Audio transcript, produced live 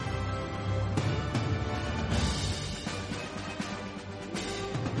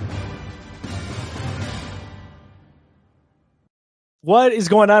What is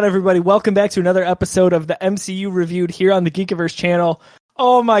going on, everybody? Welcome back to another episode of the MCU Reviewed here on the Geekiverse channel.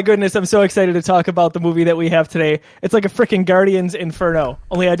 Oh my goodness, I'm so excited to talk about the movie that we have today. It's like a frickin' Guardians Inferno,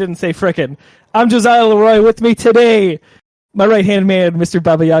 only I didn't say frickin'. I'm Josiah Leroy. With me today, my right-hand man, Mr.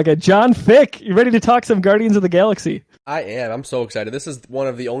 Baba Yaga, John Fick. You ready to talk some Guardians of the Galaxy? I am. I'm so excited. This is one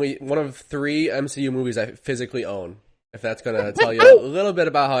of three MCU movies I physically own. If that's going to tell you a little bit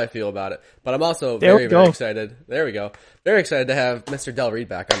about how I feel about it. But I'm also very excited. There we go. Very excited to have Mr. Del Reed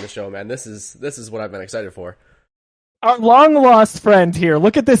back on the show, man. This is what I've been excited for. Our long-lost friend here.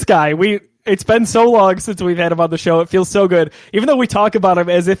 Look at this guy. It's been so long since we've had him on the show. It feels so good. Even though we talk about him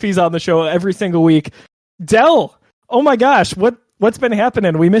as if he's on the show every single week. Del, oh my gosh, what's been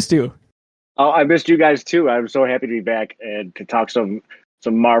happening? We missed you. Oh, I missed you guys too. I'm so happy to be back and to talk some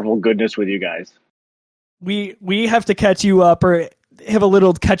Marvel goodness with you guys. We have to catch you up or have a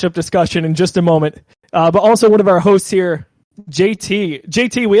little catch-up discussion in just a moment. But also one of our hosts here, JT.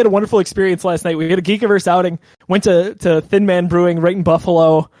 JT, we had a wonderful experience last night. We had a Geekiverse outing, went to Thin Man Brewing right in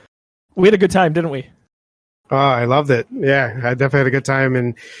Buffalo. We had a good time, didn't we? Oh, I loved it. Yeah, I definitely had a good time,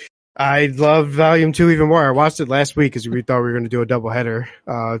 and I loved Volume 2 even more. I watched it last week because we thought we were going to do a doubleheader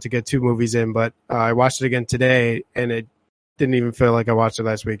to get two movies in, but I watched it again today, and it didn't even feel like I watched it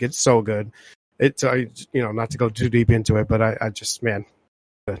last week. It's so good. It's not to go too deep into it, but I just, man,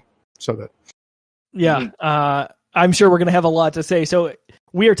 so good. Yeah, I'm sure we're going to have a lot to say. So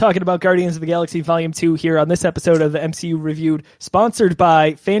we are talking about Guardians of the Galaxy Volume 2 here on this episode of the MCU Reviewed, sponsored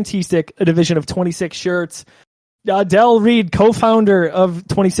by Fantastic, a division of 26 Shirts. Del Reed, co-founder of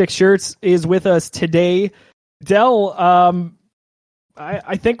 26 Shirts, is with us today. Del,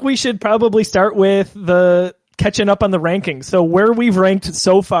 I think we should probably start with the catching up on the rankings. So where we've ranked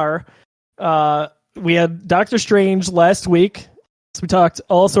so far, we had Doctor Strange last week. So we talked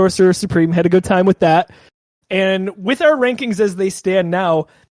All Sorcerer Supreme, had a good time with that. And with our rankings as they stand now,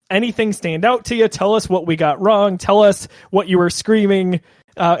 anything stand out to you? Tell us what we got wrong. Tell us what you were screaming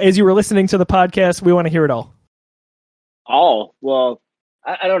as you were listening to the podcast. We want to hear it all. Well,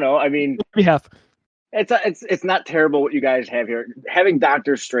 I don't know. I mean, it's not terrible what you guys have here. Having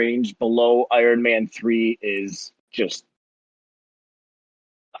Doctor Strange below Iron Man 3 is just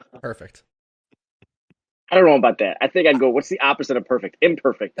perfect. I don't know about that. I think I'd go, what's the opposite of perfect?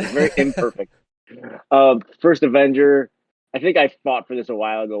 Imperfect. It's very imperfect. First Avenger, I think I fought for this a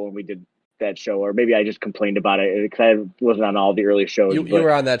while ago when we did that show, or maybe I just complained about it because I wasn't on all the early shows. You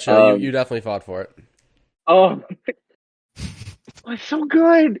were on that show. You definitely fought for it. Oh, it's so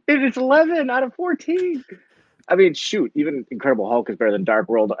good. It's 11 out of 14. I mean, shoot, even Incredible Hulk is better than Dark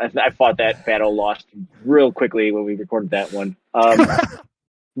World. I fought that battle, lost real quickly when we recorded that one.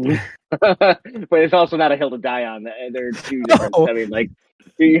 But it's also not a hill to die on. They're two different. I mean, like,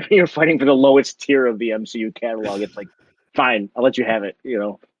 you're fighting for the lowest tier of the MCU catalog. It's like, fine, I'll let you have it,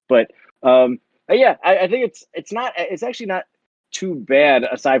 But yeah, I think it's actually not too bad,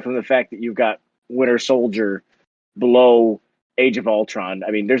 aside from the fact that you've got Winter Soldier below Age of Ultron.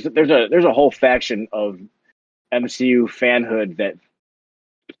 I mean, there's a whole faction of MCU fanhood that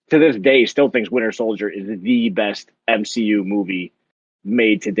to this day still thinks Winter Soldier is the best MCU movie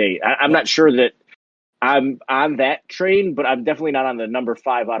made to date. I'm not sure that I'm on that train, but I'm definitely not on the number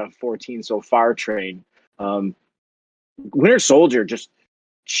 5 out of 14 so far train. Winter Soldier just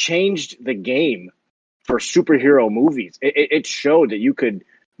changed the game for superhero movies. It showed that you could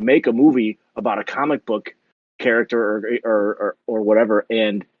make a movie about a comic book character or whatever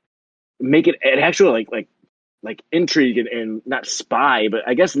and make it actually like intrigue and not spy, but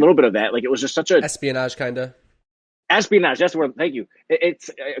I guess a little bit of that. Like, it was just such a espionage kind of. Espionage, that's the word. Thank you. It's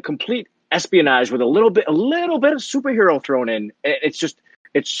a complete espionage with a little bit of superhero thrown in. It's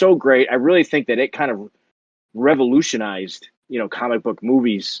so great. I really think that it kind of revolutionized, comic book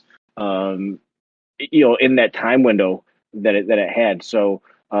movies, in that time window that it had. So,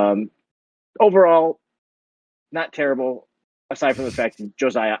 overall, not terrible. Aside from the fact that,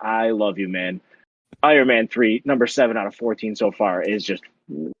 Josiah, I love you, man. Iron Man 3, number 7 out of 14 so far, is just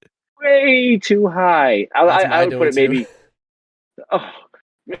way too high. I would put it maybe. Oh,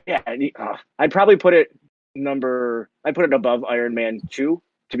 yeah. I'd probably put it above Iron Man 2.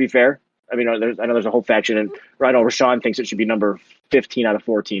 To be fair, I mean, I know there's a whole faction, and I know Rashawn thinks it should be number 15 out of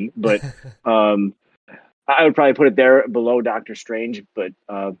 14. But I would probably put it there below Doctor Strange, but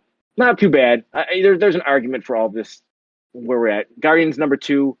not too bad. There's an argument for all of this where we're at. Guardians number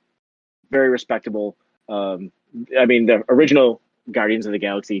 2, very respectable. I mean, the original Guardians of the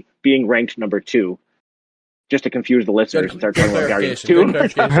Galaxy being ranked number 2, just to confuse the listeners and start talking about Guardians 2.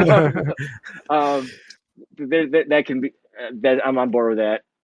 That can be that I'm on board with that.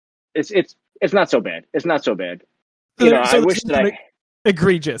 It's not so bad. It's not so bad. I wish that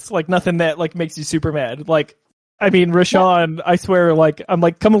egregious, like nothing that like makes you super mad. Like, I mean, Rashawn, I swear, like I'm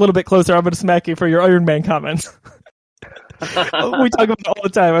like, come a little bit closer. I'm gonna smack you for your Iron Man comments. We talk about it all the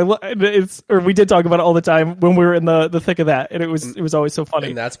time. We did talk about it all the time when we were in the thick of that, and it was always so funny.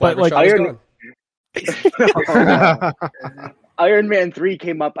 And that's why Rashawn is gone. Iron Man 3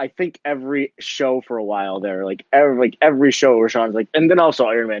 came up, I think, every show for a while there. Like every show, Rashawn's like, and then also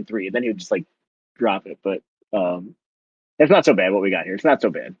Iron Man 3. And then he would just like drop it. But it's not so bad what we got here. It's not so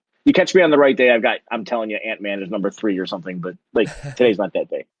bad. You catch me on the right day, I'm telling you, Ant-Man is number 3 or something. But like today's not that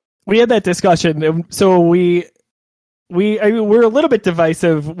day. We had that discussion, so we're a little bit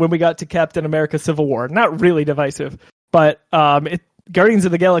divisive when we got to Captain America: Civil War. Not really divisive, but Guardians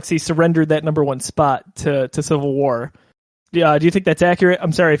of the Galaxy surrendered that number 1 spot to Civil War. Yeah, do you think that's accurate?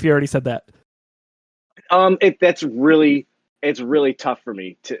 I'm sorry if you already said that. It's really tough for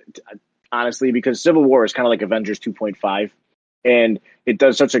me to honestly, because Civil War is kind of like Avengers 2.5, and it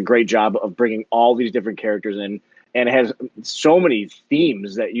does such a great job of bringing all these different characters in, and it has so many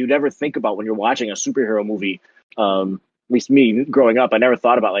themes that you never think about when you're watching a superhero movie. At least me growing up, I never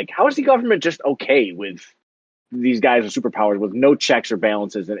thought about like, how is the government just okay with these guys with superpowers with no checks or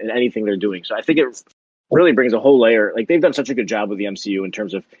balances in anything they're doing? So I think it really brings a whole layer. Like, they've done such a good job with the MCU in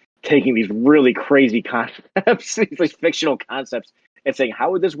terms of taking these really crazy concepts, these like fictional concepts, and saying,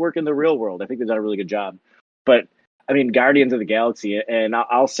 how would this work in the real world? I think they've done a really good job. But I mean, Guardians of the Galaxy, and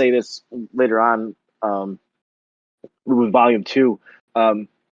I'll say this later on with Volume 2,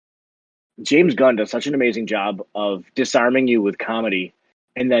 James Gunn does such an amazing job of disarming you with comedy,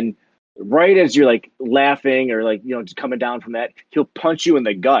 and then right as you're like laughing or like, you know, just coming down from that, he'll punch you in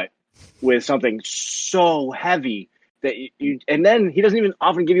the gut with something so heavy that you and then he doesn't even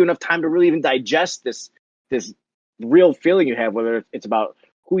often give you enough time to really even digest this real feeling you have, whether it's about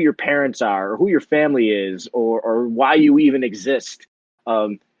who your parents are or who your family is or why you even exist.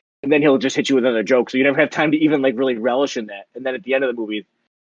 And then he'll just hit you with another joke, so you never have time to even like really relish in that. And then at the end of the movie,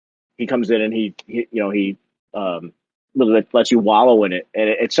 he comes in and he really lets you wallow in it, and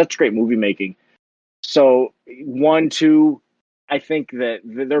it's such great movie making. So 1, 2, I think that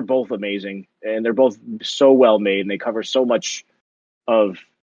they're both amazing, and they're both so well made, and they cover so much of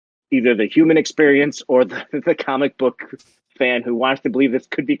either the human experience or the comic book fan who wants to believe this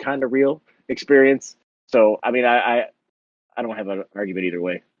could be kind of real experience. So, I mean, I don't have an argument either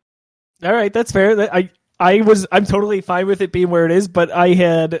way. All right, that's fair. I'm totally fine with it being where it is, but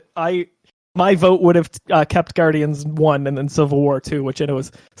my vote would have kept Guardians 1 and then Civil War 2, which I know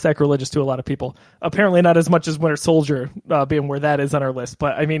is sacrilegious to a lot of people. Apparently not as much as Winter Soldier being where that is on our list.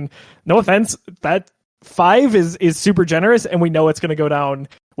 But I mean, no offense, that 5 is super generous, and we know it's going to go down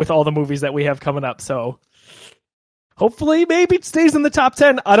with all the movies that we have coming up. So hopefully maybe it stays in the top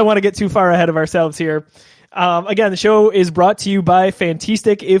 10. I don't want to get too far ahead of ourselves here. Again, the show is brought to you by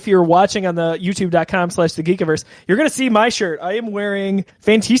Fantastic. If you're watching on the youtube.com/thegeekiverse, you're going to see my shirt. I am wearing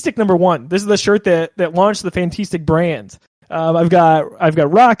Fantastic #1. This is the shirt that launched the Fantastic brand. I've got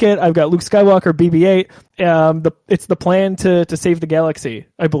Rocket. I've got Luke Skywalker, BB-8. It's the plan to save the galaxy,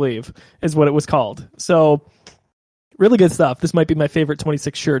 I believe, is what it was called. So really good stuff. This might be my favorite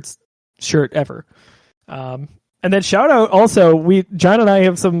 26 shirt ever. And then shout out also, John and I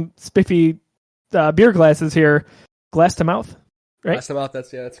have some spiffy beer glasses here. Glass to Mouth, right? Glass to Mouth,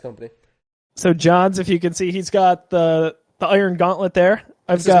 that's a company. So John's, if you can see, he's got the Iron Gauntlet there.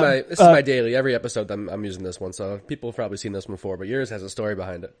 This is my daily. Every episode I'm using this one, so people have probably seen this one before, but yours has a story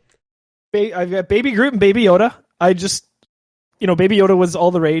behind it. I've got Baby Groot and Baby Yoda. Baby Yoda was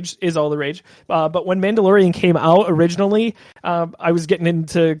all the rage, is all the rage. But when Mandalorian came out originally, I was getting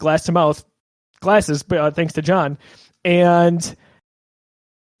into Glass to Mouth glasses, thanks to John. And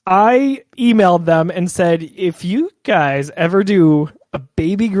I emailed them and said, if you guys ever do a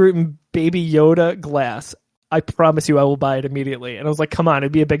Baby Groot and Baby Yoda glass, I promise you I will buy it immediately. And I was like, come on,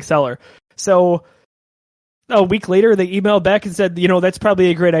 it'd be a big seller. So a week later, they emailed back and said, that's probably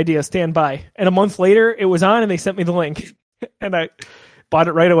a great idea. Stand by. And a month later, it was on and they sent me the link. And I bought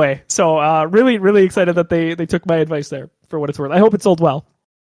it right away. So really, really excited that they took my advice there for what it's worth. I hope it sold well.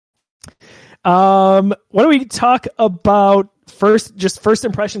 Why don't we talk about first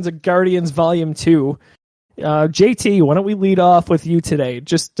impressions of Guardians Volume 2? JT, why don't we lead off with you today?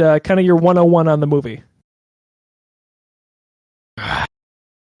 Just kind of your 101 on the movie.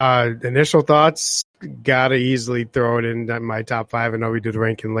 Initial thoughts, gotta easily throw it in my top 5. I know we do the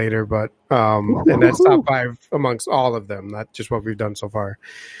ranking later, but and that's top 5 amongst all of them, not just what we've done so far.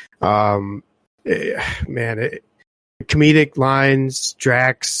 Comedic lines,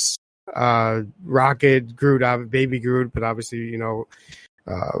 Drax, Rocket, Groot, Baby Groot, but obviously,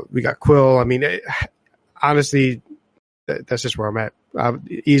 we got Quill. I mean, honestly, that's just where I'm at.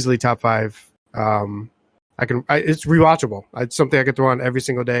 easily top 5. It's rewatchable. It's something I could throw on every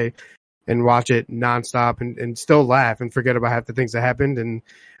single day and watch it nonstop and still laugh and forget about half the things that happened. And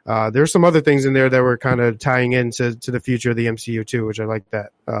there's some other things in there that were kind of tying into the future of the MCU too, which I like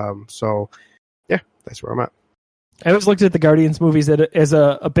that. So yeah, that's where I'm at. I always looked at the Guardians movies as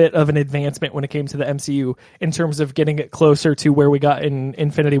a bit of an advancement when it came to the MCU in terms of getting it closer to where we got in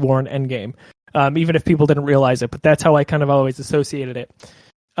Infinity War and Endgame, even if people didn't realize it. But that's how I kind of always associated it.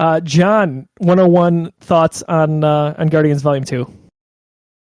 John, 101 thoughts on Guardians Volume 2.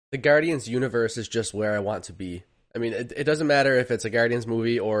 The Guardians universe is just where I want to be. I mean, it doesn't matter if it's a Guardians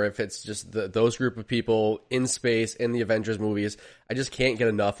movie or if it's just those group of people in space in the Avengers movies. I just can't get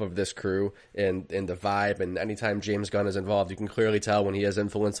enough of this crew and the vibe. And anytime James Gunn is involved, you can clearly tell when he has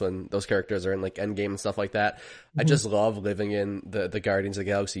influence when those characters are in like Endgame and stuff like that. Mm-hmm. I just love living in the Guardians of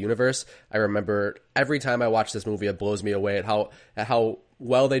the Galaxy universe. I remember every time I watch this movie, it blows me away at how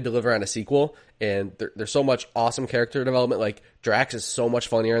well they deliver on a sequel, and there's so much awesome character development. Like Drax is so much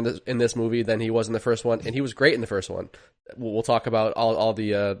funnier in this movie than he was in the first one, and he was great in the first one. We'll talk about all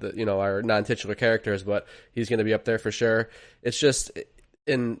the our non-titular characters, but he's going to be up there for sure. It's just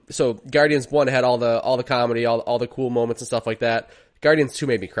so Guardians 1 had all the comedy, all the cool moments and stuff like that. Guardians 2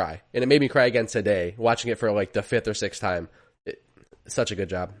 made me cry, and it made me cry again today watching it for like the 5th or 6th time. Such a good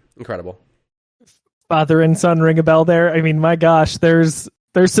job, incredible. Father and son ring a bell there. I mean, my gosh, there's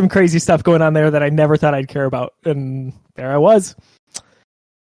some crazy stuff going on there that I never thought I'd care about, and there I was.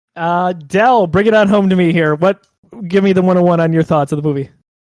 Del, bring it on home to me here. Give me the 101 on your thoughts of the movie.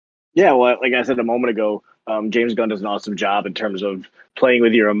 Yeah, well, like I said a moment ago, James Gunn does an awesome job in terms of playing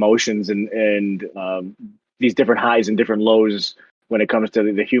with your emotions and these different highs and different lows when it comes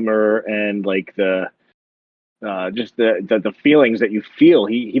to the humor and like just the feelings that you feel.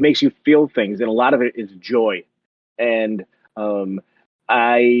 He makes you feel things, and a lot of it is joy. And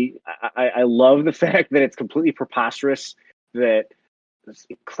I love the fact that it's completely preposterous that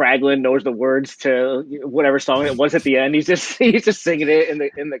Kraglin knows the words to whatever song it was at the end. He's just singing it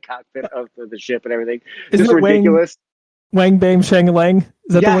in the cockpit of the ship and everything. Isn't just it ridiculous. Wang Bang Shang Lang?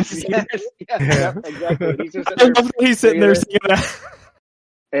 Is that Yes, the one? yes, exactly. He's sitting there singing that.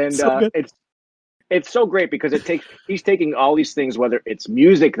 And So it's so great because he's taking all these things, whether it's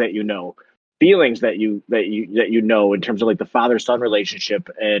music that you know, feelings that you know in terms of like the father-son relationship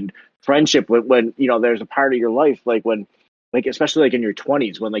and friendship when there's a part of your life like when like especially like in your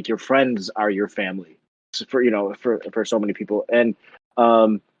 20s when like your friends are your family for so many people, and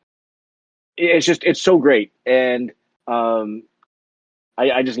it's so great, and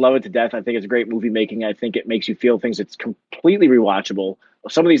I just love it to death. I think it's great movie making. I think it makes you feel things. It's completely rewatchable.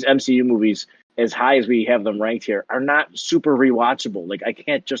 Some of these MCU movies, as high as we have them ranked here, are not super rewatchable. Like I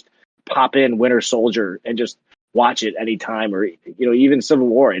can't just pop in Winter Soldier and just watch it anytime, or even Civil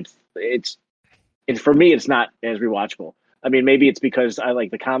War. It's for me, it's not as rewatchable. I mean, maybe it's because I like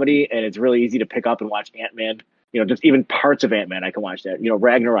the comedy and it's really easy to pick up and watch Ant-Man. Just even parts of Ant-Man, I can watch that.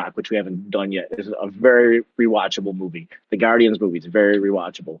 Ragnarok, which we haven't done yet, is a very rewatchable movie. The Guardians movie is very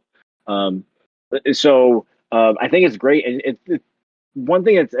rewatchable. So I think it's great. And one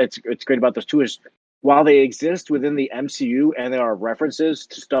thing it's great about those two is while they exist within the MCU and there are references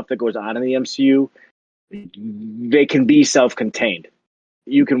to stuff that goes on in the MCU, they can be self-contained.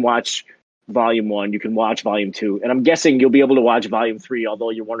 You can watch Volume 1, you can watch Volume 2, and I'm guessing you'll be able to watch Volume 3,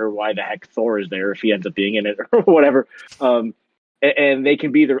 although you wonder why the heck Thor is there if he ends up being in it or whatever. And they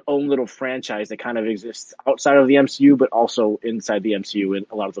can be their own little franchise that kind of exists outside of the MCU, but also inside the MCU in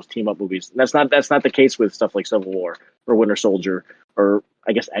a lot of those team-up movies. And that's not the case with stuff like Civil War or Winter Soldier or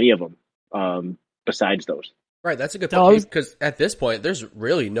I guess any of them besides those. Right, that's a good point, because at this point, there's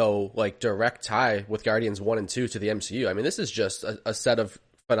really no like direct tie with Guardians 1 and 2 to the MCU. I mean, this is just a set of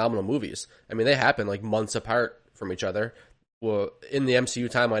phenomenal movies. I mean, they happen like months apart from each other. Well, in the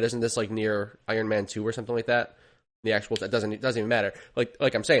MCU timeline, isn't this like near Iron Man 2 or something like that? The actual, it doesn't even matter.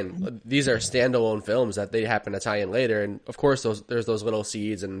 Like I'm saying, these are standalone films that they happen to tie in later, and of course there's those little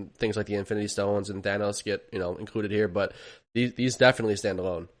seeds and things like the Infinity Stones and Thanos get included here, but these definitely stand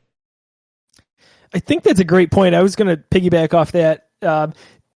alone. I think that's a great point. I was going to piggyback off that.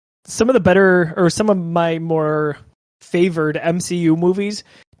 Some of the better, or some of my more favored MCU movies,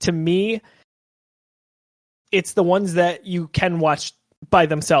 to me, it's the ones that you can watch by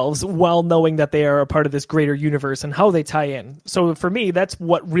themselves while knowing that they are a part of this greater universe and how they tie in. So for me, that's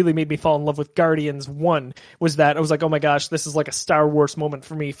what really made me fall in love with Guardians 1, was that I was like, oh my gosh, this is like a Star Wars moment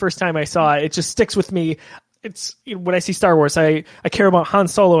for me. First time I saw it, it just sticks with me. when I see Star Wars, I care about Han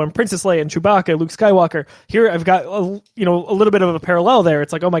Solo and Princess Leia and Chewbacca, Luke Skywalker. Here I've got a little bit of a parallel there.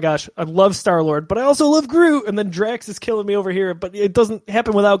 It's like, oh my gosh, I love Star-Lord, but I also love Groot, and then Drax is killing me over here, but it doesn't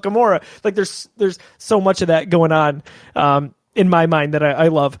happen without Gamora. Like there's so much of that going on in my mind that I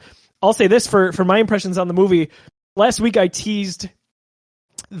love. I'll say this for my impressions on the movie. Last week I teased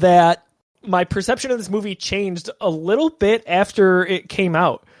that my perception of this movie changed a little bit after it came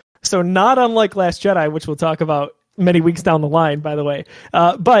out. So not unlike Last Jedi, which we'll talk about many weeks down the line, by the way.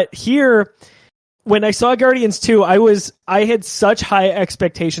 But here, when I saw Guardians 2, I had such high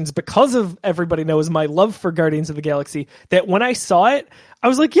expectations because of everybody knows my love for Guardians of the Galaxy that when I saw it, I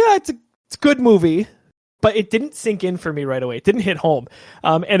was like, yeah, it's a good movie, but it didn't sink in for me right away. It didn't hit home.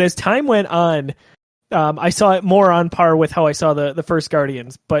 And as time went on, I saw it more on par with how I saw the first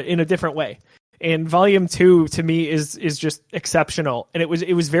Guardians, but in a different way. And Volume 2 to me is just exceptional. And it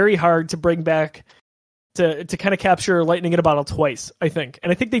was very hard to bring back to kind of capture lightning in a bottle twice, I think.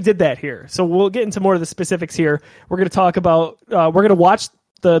 And I think they did that here. So we'll get into more of the specifics here. We're going to talk about we're going to watch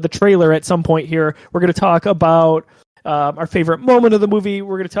the trailer at some point here. We're going to talk about our favorite moment of the movie.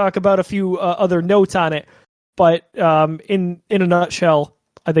 We're going to talk about a few other notes on it. But in a nutshell,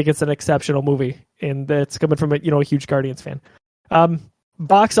 I think it's an exceptional movie, and that's coming from a huge Guardians fan.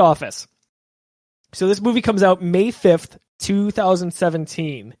 Box office. So this movie comes out May 5th,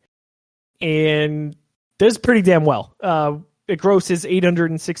 2017, and does pretty damn well. It grosses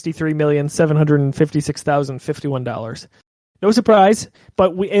 $863,756,051. No surprise,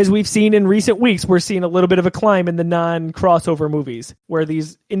 but as we've seen in recent weeks, we're seeing a little bit of a climb in the non-crossover movies, where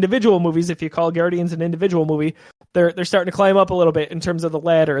these individual movies, if you call Guardians an individual movie, they're starting to climb up a little bit in terms of the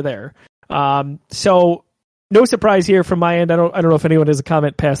ladder there. So no surprise here from my end. I don't know if anyone has a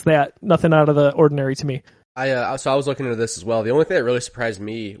comment past that. Nothing out of the ordinary to me. So I was looking into this as well. The only thing that really surprised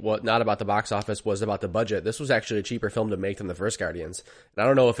me, not about the box office, was about the budget. This was actually a cheaper film to make than the first Guardians. And I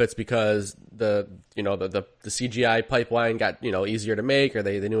don't know if it's because the CGI pipeline got, easier to make, or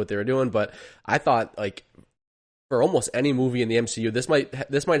they knew what they were doing, but I thought, like, for almost any movie in the MCU, this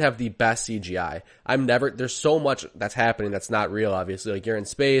might have the best CGI. There's so much that's happening that's not real, obviously. Like, you're in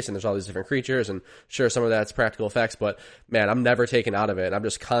space and there's all these different creatures, and sure, some of that's practical effects, but man, I'm never taken out of it. I'm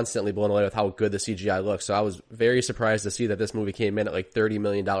just constantly blown away with how good the CGI looks. So I was very surprised to see that this movie came in at like $30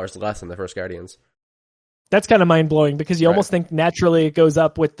 million less than the first Guardians. That's kind of mind-blowing, because you almost think naturally it goes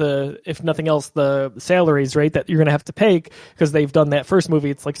up with if nothing else, the salaries, right, that you're going to have to pay, because they've done that first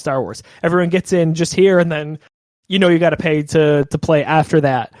movie. It's like Star Wars. Everyone gets in just here, and then you got to pay to play after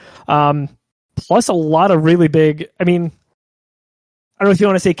that. Plus a lot of really big, I don't know if you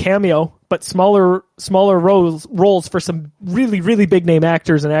want to say cameo, but smaller roles for some really, really big name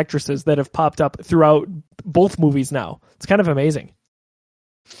actors and actresses that have popped up throughout both movies now. It's kind of amazing.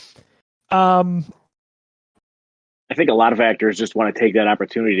 I think a lot of actors just want to take that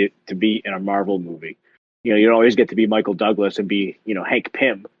opportunity to be in a Marvel movie. You don't always get to be Michael Douglas and be, Hank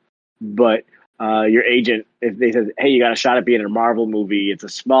Pym, but your agent, if they said, hey, you got a shot at being in a Marvel movie, it's a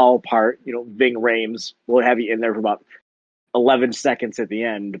small part, Ving Rhames will have you in there for about 11 seconds at the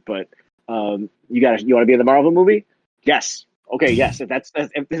end, but you want to be in the Marvel movie? Yes. Okay, yes. If this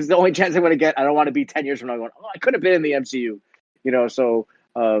is the only chance I'm going to get, I don't want to be 10 years from now going, I could have been in the MCU. So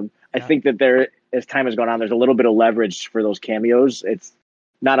I think that there, as time has gone on, there's a little bit of leverage for those cameos. It's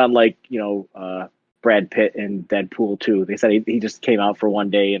not unlike, Brad Pitt in Deadpool 2. They said he just came out for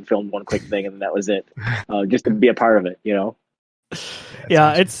one day and filmed one quick thing, and that was it. Just to be a part of it,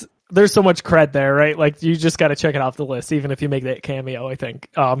 Yeah, there's so much cred there, right? Like, you just got to check it off the list, even if you make that cameo, I think.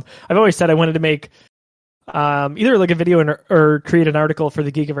 I've always said I wanted to make either like a video or create an article for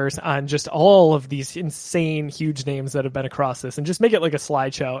the Geekiverse on just all of these insane, huge names that have been across this, and just make it like a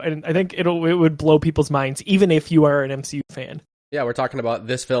slideshow. And I think it would blow people's minds, even if you are an MCU fan. Yeah, we're talking about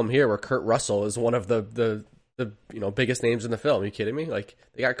this film here where Kurt Russell is one of the biggest names in the film. Are you kidding me? Like,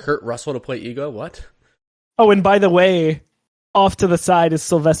 they got Kurt Russell to play Ego? What? Oh, and by the way, off to the side is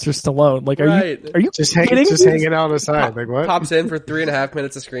Sylvester Stallone. Like, are you just hanging out on the side? Like, what? Pops in for 3.5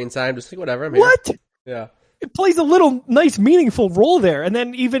 minutes of screen time. Just like, whatever, I'm here. What? Yeah. It plays a little nice, meaningful role there. And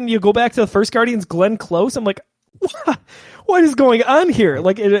then even you go back to the first Guardians, Glenn Close. I'm like, what is going on here?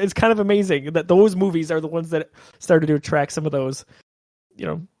 Like, it's kind of amazing that those movies are the ones that started to attract some of those,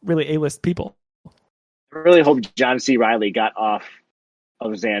 really A-list people. I really hope John C. Reilly got off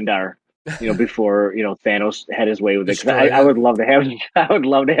of Xandar, before Thanos had his way with it. I would love to have. I would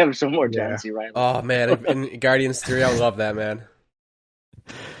love to have some more John C. Reilly. Oh man, in Guardians 3, I would love that, man.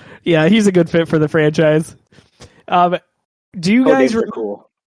 Yeah, he's a good fit for the franchise. Do you guys cool?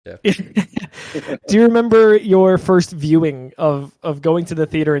 Yeah. Do you remember your first viewing of going to the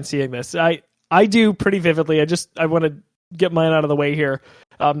theater and seeing this? I I do pretty vividly. I want to get mine out of the way here.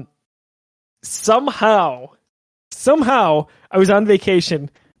 Somehow I was on vacation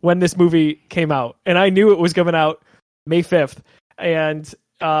when this movie came out, and I knew it was coming out May 5th, and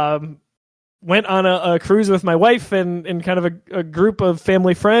went on a cruise with my wife and kind of a group of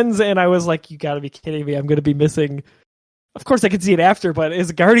family friends, and I was like, you gotta be kidding me, I'm going to be missing. Of course I could see it after, but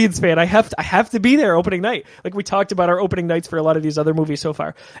as a Guardians fan, I have to be there opening night. Like, we talked about our opening nights for a lot of these other movies so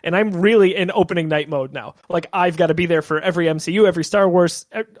far, and I'm really in opening night mode now. Like, I've got to be there for every MCU, every Star Wars,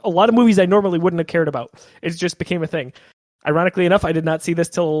 a lot of movies I normally wouldn't have cared about. It just became a thing. Ironically enough, I did not see this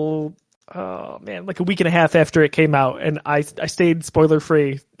till, like a week and a half after it came out, and I stayed spoiler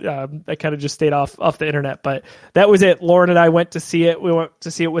free. I kind of just stayed off the internet, but that was it. Lauren and I went to see it. We went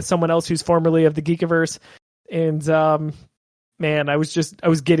to see it with someone else who's formerly of the Geekiverse. And, man, I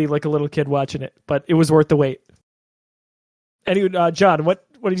was giddy like a little kid watching it, but it was worth the wait. Anyway, John, what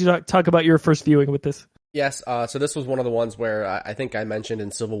did you talk about your first viewing with this? Yes, so this was one of the ones where I think I mentioned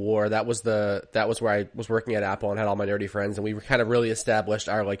in Civil War, that was where I was working at Apple and had all my nerdy friends, and we kind of really established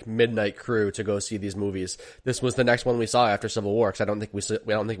our like midnight crew to go see these movies. This was the next one we saw after Civil War, because I don't think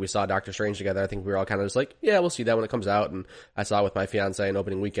we saw Doctor Strange together. I think we were all kind of just like, yeah, we'll see that when it comes out, and I saw it with my fiance in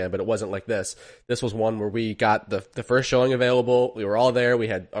opening weekend, but it wasn't like this. This was one where we got the first showing available. We were all there. We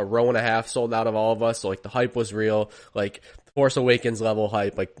had a row and a half sold out of all of us, so like the hype was real. Like, Force Awakens level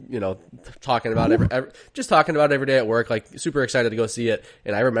hype, like, you know, talking about every day at work, like super excited to go see it.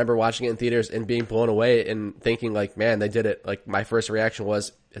 And I remember watching it in theaters and being blown away and thinking like, man, they did it. Like, my first reaction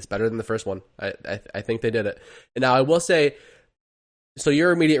was, it's better than the first one. I think they did it. And now I will say, so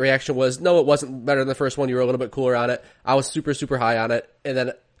your immediate reaction was, no, it wasn't better than the first one. You were a little bit cooler on it. I was super, super high on it. And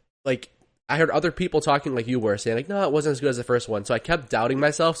then, like, I heard other people talking like you were, saying like, no, it wasn't as good as the first one. So I kept doubting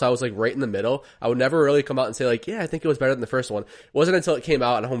myself. So I was like right in the middle. I would never really come out and say like, yeah, I think it was better than the first one. It wasn't until it came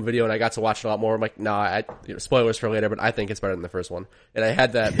out on home video and I got to watch it a lot more. I'm like, nah, spoilers for later, but I think it's better than the first one. And I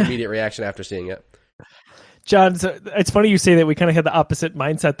had that immediate reaction after seeing it. John, so it's funny you say that. We kind of had the opposite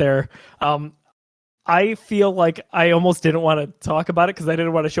mindset there. I feel like I almost didn't want to talk about it because I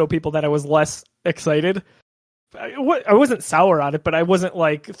didn't want to show people that I was less excited. I wasn't sour on it, but I wasn't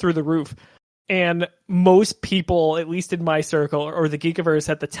like through the roof. And most people, at least in my circle or the Geekiverse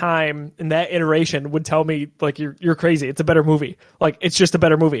at the time in that iteration, would tell me like, you're crazy. It's a better movie. Like, it's just a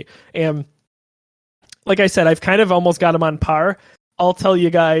better movie. And like I said, I've kind of almost got them on par. I'll tell you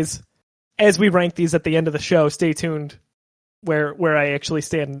guys as we rank these at the end of the show. Stay tuned where I actually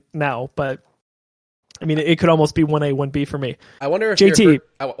stand now. But I mean, it could almost be 1A, 1B for me. I wonder if JT.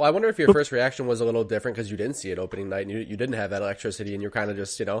 I wonder if your first reaction was a little different because you didn't see it opening night and you didn't have that electricity and you're kind of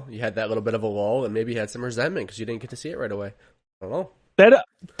just, you know, you had that little bit of a lull and maybe you had some resentment because you didn't get to see it right away. I don't know.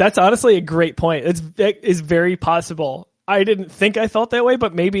 That's honestly a great point. It is very possible. I didn't think I felt that way,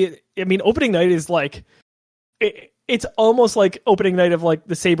 but maybe, opening night is like, it's almost like opening night of like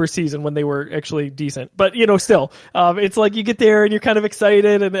the Saber season when they were actually decent, but you know, still, it's like you get there and you're kind of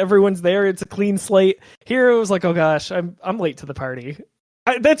excited and everyone's there. It's a clean slate. Here it was like, oh gosh, I'm late to the party.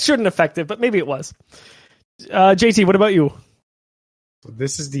 That shouldn't affect it, but maybe it was. JT, what about you?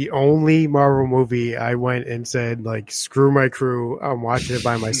 This is the only Marvel movie I went and said like, screw my crew. I'm watching it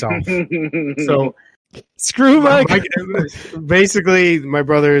by myself. So screw my basically my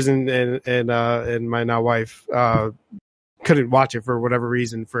brothers and my now wife couldn't watch it for whatever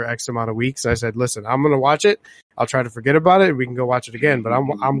reason for X amount of weeks. I said, listen, I'm going to watch it. I'll try to forget about it and we can go watch it again, but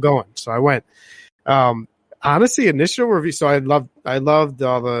I'm going. So I went. Honestly, initial review. So I loved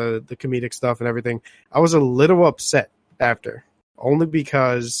all the comedic stuff and everything. I was a little upset after, only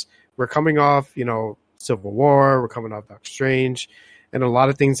because we're coming off, you know, Civil War, we're coming off Doctor Strange, and a lot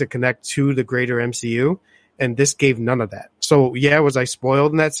of things that connect to the greater MCU, and this gave none of that. So yeah, was I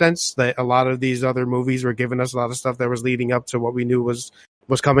spoiled in that sense that a lot of these other movies were giving us a lot of stuff that was leading up to what we knew was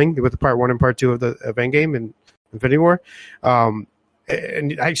coming with part 1 and part 2 of Endgame and Infinity War.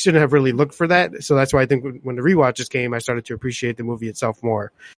 And I shouldn't have really looked for that. So that's why I think when the rewatches came, I started to appreciate the movie itself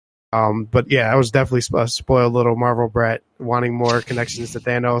more. But yeah, I was definitely a spoiled little Marvel brat, wanting more connections to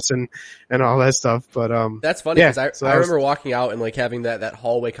Thanos and all that stuff. But that's funny because I remember walking out and like having that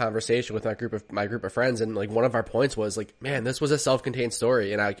hallway conversation with my group of friends, and like one of our points was like, man, this was a self-contained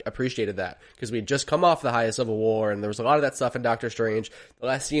story, and I appreciated that because we had just come off the high of Civil War, and there was a lot of that stuff in Doctor Strange. The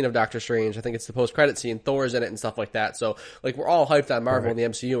last scene of Doctor Strange, I think it's the post-credit scene, Thor's in it and stuff like that. So like we're all hyped on Marvel and the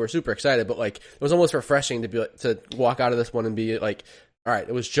MCU, we're super excited, but like it was almost refreshing to walk out of this one and be like, all right,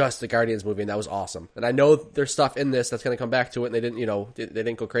 it was just the Guardians movie, and that was awesome. And I know there's stuff in this that's going to come back to it, and they didn't, they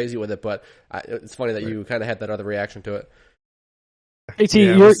didn't go crazy with it. But it's funny that you kind of had that other reaction to it. AT,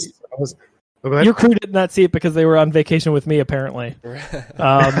 your crew did not see it because they were on vacation with me, apparently.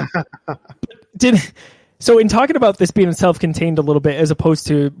 So in talking about this being self-contained a little bit as opposed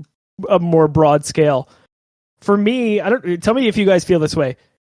to a more broad scale, for me, tell me if you guys feel this way.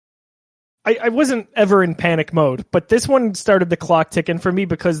 I wasn't ever in panic mode, but this one started the clock ticking for me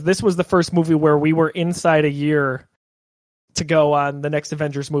because this was the first movie where we were inside a year to go on the next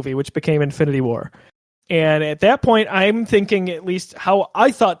Avengers movie, which became Infinity War. And at that point, I'm thinking at least how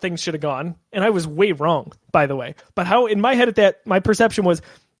I thought things should have gone. And I was way wrong, by the way. But how in my head my perception was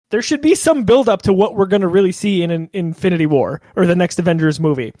there should be some build up to what we're going to really see in Infinity War or the next Avengers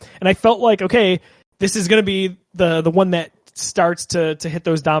movie. And I felt like, okay, this is going to be the one that starts to hit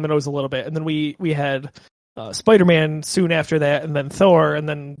those dominoes a little bit. And then we had Spider-Man soon after that, and then Thor, and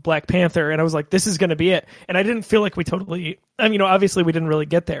then Black Panther. And I was like, this is going to be it. And I didn't feel like we totally, obviously we didn't really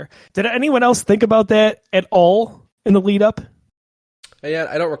get there. Did anyone else think about that at all in the lead up? Yeah,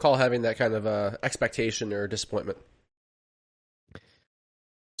 I don't recall having that kind of expectation or disappointment.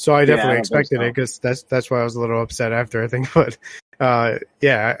 So I definitely expected it because that's why I was a little upset after, I think. But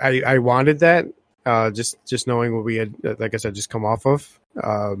I wanted that, just knowing what we had, like I said, just come off of.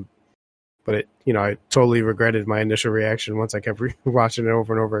 But I totally regretted my initial reaction once I kept watching it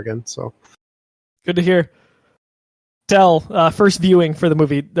over and over again. So good to hear. Del, first viewing for the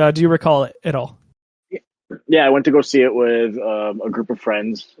movie. Do you recall it at all? Yeah, I went to go see it with a group of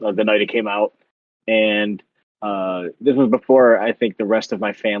friends the night it came out, and this was before I think the rest of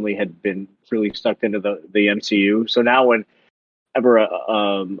my family had been really sucked into the MCU. So now whenever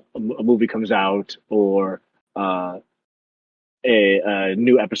a movie comes out or a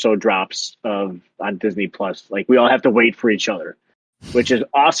new episode drops on Disney Plus, like we all have to wait for each other, which is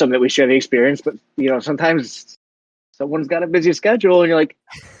awesome that we share the experience. But sometimes someone's got a busy schedule, and you're like,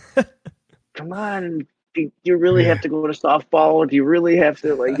 "Come on, do you really have to go to softball? Do you really have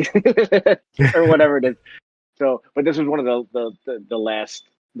to or whatever it is?" So, but this was one of the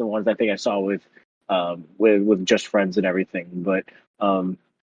ones I think I saw with just friends and everything. But you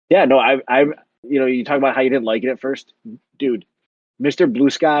talk about how you didn't like it at first, dude. Mr. Blue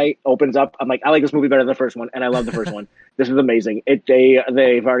Sky opens up. I'm like, I like this movie better than the first one, and I love the first one. This is amazing.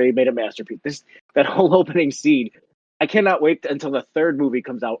 They've already made a masterpiece. That whole opening scene. I cannot wait until the third movie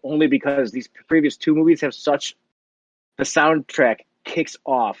comes out, only because these previous two movies have the soundtrack kicks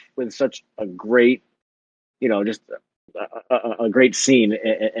off with such a great, just a great scene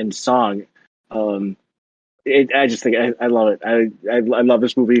and song. I just think I love it. I love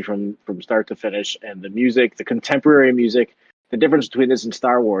this movie from start to finish, and the music, the contemporary music. The difference between this and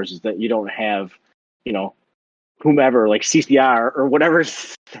Star Wars is that you don't have, whomever like CCR or whatever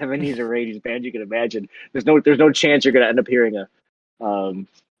 70s or 80s band you can imagine. There's no chance you're going to end up hearing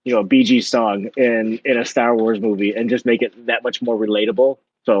a Bee Gees song in a Star Wars movie and just make it that much more relatable.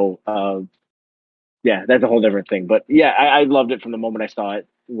 So that's a whole different thing. But yeah, I loved it from the moment I saw it,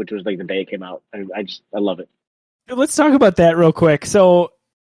 which was like the day it came out. I love it. Let's talk about that real quick. So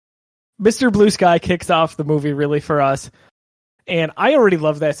Mr. Blue Sky kicks off the movie really for us. And I already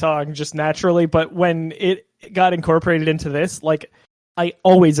love that song just naturally, but when it got incorporated into this, like I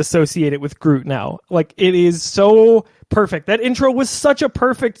always associate it with Groot now. Like it is so perfect. That intro was such a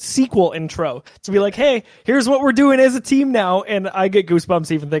perfect sequel intro to be like, hey, here's what we're doing as a team now. And I get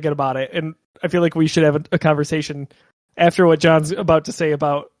goosebumps even thinking about it. And I feel like we should have a conversation after what John's about to say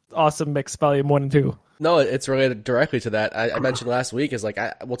about Awesome Mix Volume 1 and 2. No, it's related directly to that. I mentioned last week is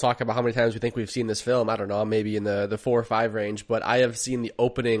we'll talk about how many times we think we've seen this film. I don't know, maybe in the 4 or 5 range, but I have seen the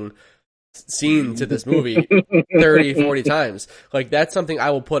opening scene to this movie 30, 40 times. Like that's something I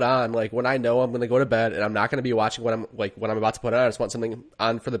will put on like when I know I'm going to go to bed and I'm not going to be watching when I'm about to put it on. I just want something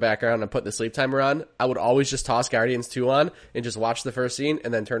on for the background and put the sleep timer on. I would always just toss Guardians 2 on and just watch the first scene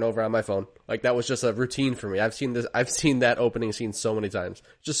and then turn over on my phone. Like that was just a routine for me. I've seen that opening scene so many times.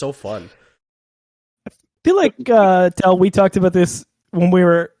 It's just so fun. I feel like Del, we talked about this when we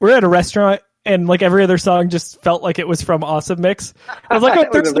were at a restaurant, and like every other song just felt like it was from Awesome Mix. I was like, oh,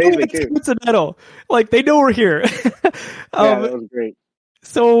 there's no incidental. Like they know we're here. That was great.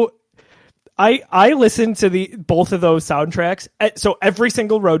 So I listened to both of those soundtracks. So every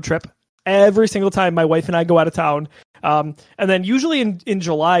single road trip, every single time my wife and I go out of town, and then usually in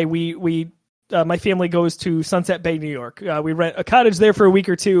July we my family goes to Sunset Bay, New York. We rent a cottage there for a week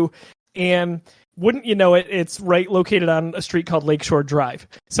or two, and wouldn't you know it, it's right located on a street called Lakeshore Drive.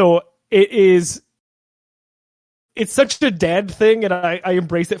 So it's such a dad thing, and I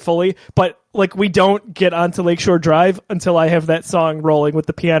embrace it fully, but like we don't get onto Lakeshore Drive until I have that song rolling with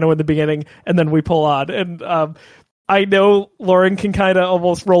the piano in the beginning, and then we pull on. And I know Lauren can kind of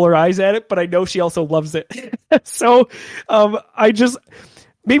almost roll her eyes at it, but I know she also loves it. So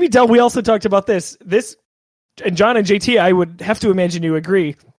maybe Del, we also talked about this, and John and JT, I would have to imagine you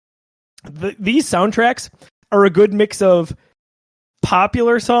agree. these soundtracks are a good mix of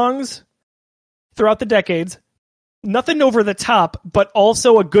popular songs throughout the decades, nothing over the top, but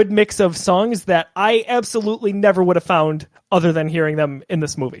also a good mix of songs that I absolutely never would have found other than hearing them in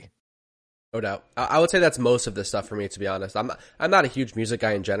this movie. No doubt. I would say that's most of this stuff for me, to be honest. I'm not a huge music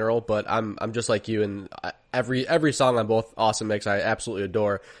guy in general, but I'm just like you, and every song on both awesome mix I absolutely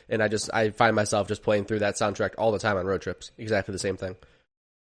adore, and I find myself just playing through that soundtrack all the time on road trips. Exactly the same thing.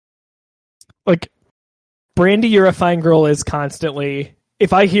 Like, Brandy, You're a Fine Girl is constantly,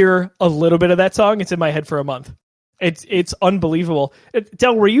 if I hear a little bit of that song, it's in my head for a month. It's unbelievable.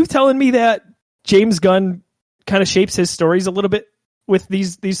 Del, were you telling me that James Gunn kind of shapes his stories a little bit with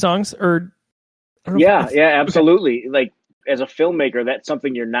these songs, or? Yeah, absolutely. Like, as a filmmaker, that's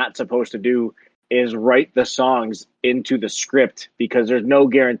something you're not supposed to do, is write the songs into the script, because there's no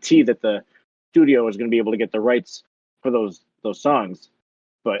guarantee that the studio is going to be able to get the rights for those songs.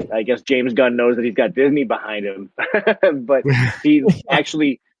 But I guess James Gunn knows that he's got Disney behind him, but he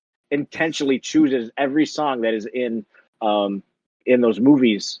actually intentionally chooses every song that is in those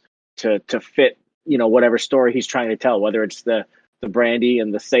movies to fit, whatever story he's trying to tell, whether it's the Brandy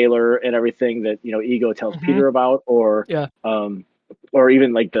and the sailor and everything that, Ego tells Peter about, or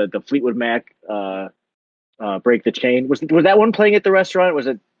even like the Fleetwood Mac, Break the Chain. Was that one playing at the restaurant? Was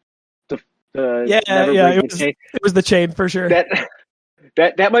it it was the Chain for sure.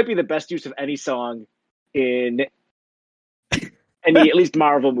 That might be the best use of any song in any, at least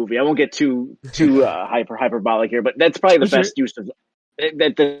Marvel movie. I won't get too hyperbolic here, but that's probably the best use of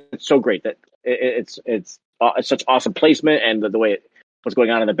that. That's so great that it's such awesome placement, and the way what's going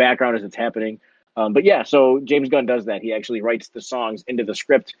on in the background as it's happening. But yeah, so James Gunn does that. He actually writes the songs into the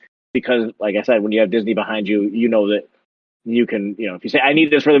script, because, like I said, when you have Disney behind you, you know that you can, if you say, I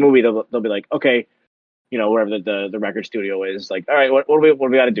need this for the movie, they'll be like, okay, wherever the record studio is, like, all right, what do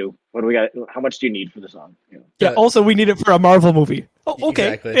we got to do? What do we got? How much do you need for the song? Yeah. Also, we need it for a Marvel movie. Oh,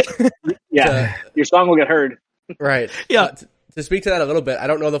 okay. Exactly. Your song will get heard. Right. Yeah. To speak to that a little bit, I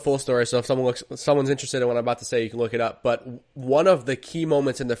don't know the full story, so if someone's interested in what I'm about to say, you can look it up. But one of the key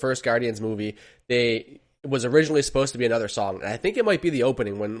moments in the first Guardians movie, it was originally supposed to be another song, and I think it might be the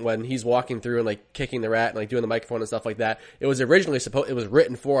opening when he's walking through and like kicking the rat and like doing the microphone and stuff like that. It was originally it was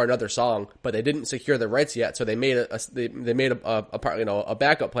written for another song, but they didn't secure the rights yet, so they made a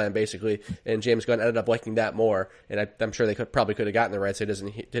backup plan basically, and James Gunn ended up liking that more, and I'm sure they probably could have gotten the rights. They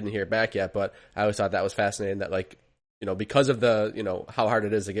didn't hear it back yet, but I always thought that was fascinating that, like, because of the how hard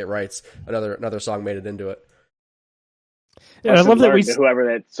it is to get rights, another song made it into it. Yeah, I love that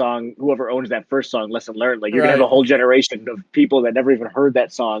whoever owns that first song, lesson learned. Like, you're gonna have a whole generation of people that never even heard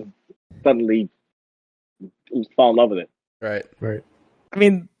that song suddenly fall in love with it. Right. I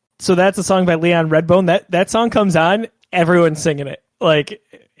mean, so that's a song by Leon Redbone. That song comes on, everyone's singing it. Like,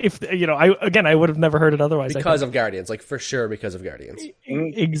 if I would have never heard it otherwise. Because of Guardians, like, for sure, because of Guardians.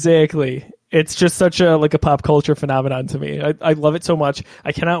 Exactly. It's just such a pop culture phenomenon to me. I love it so much.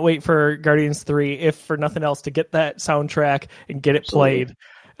 I cannot wait for Guardians 3, if for nothing else, to get that soundtrack and get it played.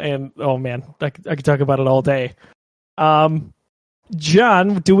 And oh man, I could talk about it all day.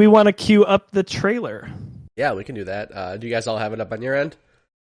 John, do we want to cue up the trailer? Yeah, we can do that. Do you guys all have it up on your end?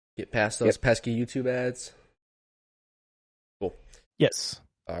 Get past those pesky YouTube ads. Cool. Yes.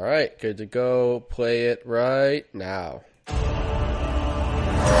 All right, good to go. Play it right now.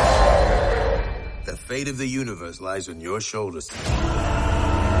 The fate of the universe lies on your shoulders.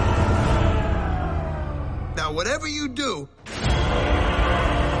 Now, whatever you do,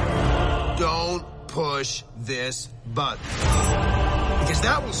 don't push this button, because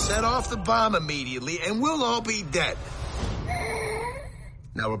that will set off the bomb immediately and we'll all be dead.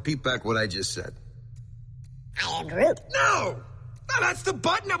 Now repeat back what I just said. I am Groot. No! No, that's the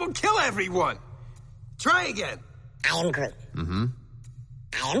button that will kill everyone. Try again. I am Groot. Mm-hmm.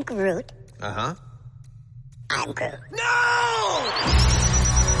 I am Groot. Uh-huh. I'm Groot. No!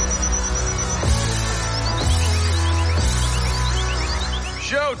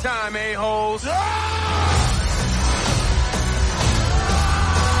 Showtime, a-holes.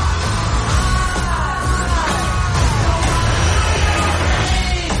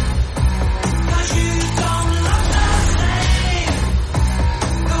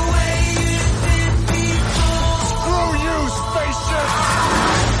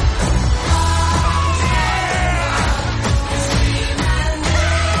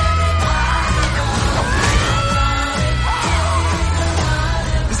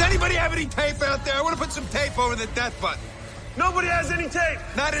 Tape out there. I want to put some tape over the death button. Nobody has any tape.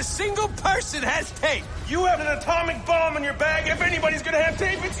 Not a single person has tape. You have an atomic bomb in your bag. If anybody's going to have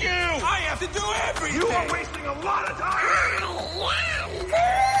tape, it's you. I have to do everything. You are wasting a lot of time.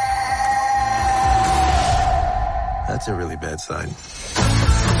 That's a really bad sign.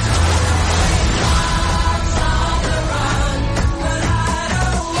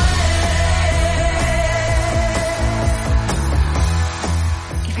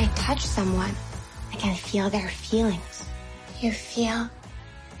 If I touch someone, I can feel their feelings. You feel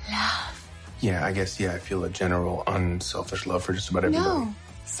love. Yeah, I guess, I feel a general unselfish love for just about everybody. No,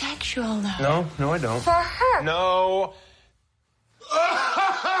 sexual love. No, I don't. For her. No.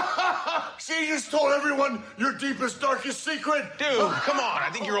 See, you just told everyone your deepest, darkest secret. Dude, come on. I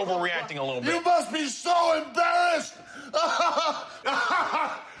think you're overreacting a little bit. You must be so embarrassed.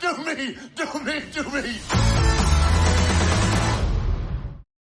 Do me.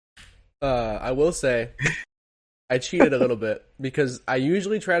 I will say, I cheated a little bit because I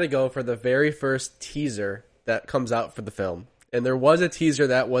usually try to go for the very first teaser that comes out for the film. And there was a teaser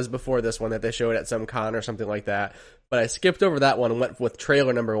that was before this one that they showed at some con or something like that. But I skipped over that one and went with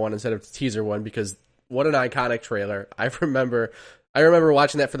trailer number 1 instead of teaser 1 because what an iconic trailer. I remember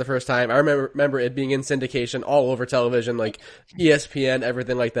watching that for the first time. I remember it being in syndication all over television, like ESPN,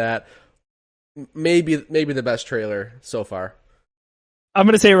 everything like that. Maybe the best trailer so far. I'm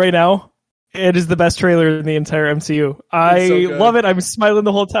going to say it right now. It is the best trailer in the entire MCU. I love it. I'm smiling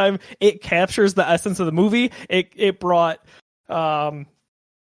the whole time. It captures the essence of the movie. It brought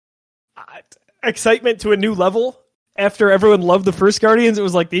excitement to a new level. After everyone loved the first Guardians, it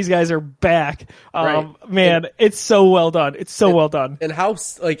was like, these guys are back. Right. Man, it's so well done. It's so well done. And how,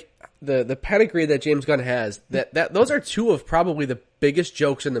 like, the pedigree that James Gunn has, that those are two of probably the biggest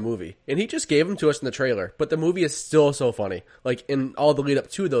jokes in the movie. And he just gave them to us in the trailer. But the movie is still so funny. Like, in all the lead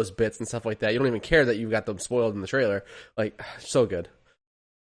up to those bits and stuff like that, you don't even care that you got them spoiled in the trailer. Like, so good.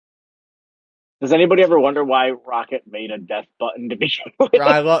 Does anybody ever wonder why Rocket made a death button to begin with?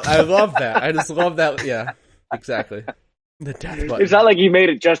 I love that. I just love that. Yeah, exactly. The death button. It's not like he made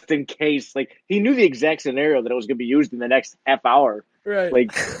it just in case. Like, he knew the exact scenario that it was going to be used in the next half hour. Right.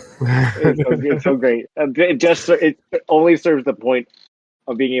 Like, it's so great. It only serves the point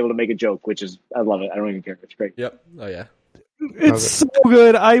of being able to make a joke, which is, I love it. I don't even care. It's great. Yep. Oh yeah. It's so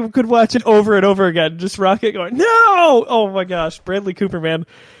good. I could watch it over and over again. Just Rocket going, no! Oh my gosh. Bradley Cooper, man.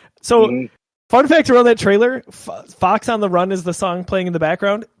 So, fun fact around that trailer, Fox on the Run is the song playing in the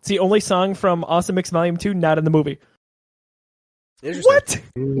background. It's the only song from Awesome Mix Volume 2 not in the movie. What?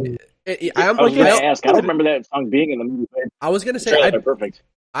 I don't remember that song being in the movie. I was going to say, perfect.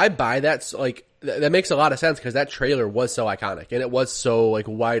 I buy that. Like, that makes a lot of sense because that trailer was so iconic and it was so, like,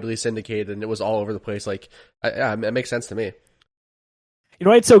 widely syndicated and it was all over the place. Like, it makes sense to me. You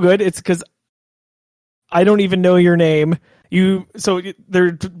know why it's so good? It's because I don't even know your name. So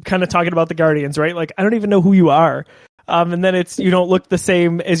they're kind of talking about the Guardians, right? Like, I don't even know who you are. And then you don't look the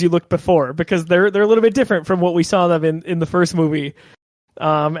same as you looked before because they're a little bit different from what we saw them in the first movie.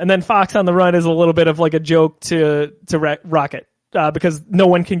 And then Fox on the Run is a little bit of like a joke to Rocket because no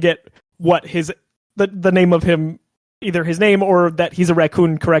one can get what the name of him, either his name or that he's a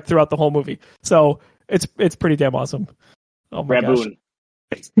raccoon, correct throughout the whole movie. So it's pretty damn awesome. Oh my gosh.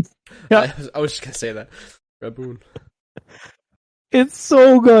 Yeah. I was just gonna say that. Raboon. It's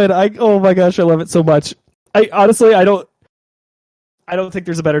so good. Oh my gosh, I love it so much. I honestly don't think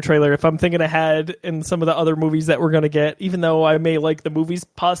there's a better trailer. If I'm thinking ahead in some of the other movies that we're gonna get, even though I may like the movies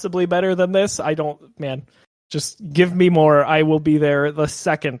possibly better than this, just give me more. I will be there the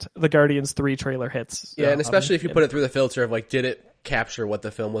second the Guardians 3 trailer hits. Yeah, and especially if you put it through the filter of like, did it capture what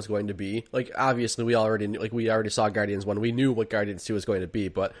the film was going to be? Like, obviously we already saw Guardians 1. We knew what Guardians 2 was going to be,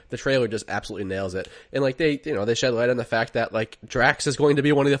 but the trailer just absolutely nails it. And like they shed light on the fact that like Drax is going to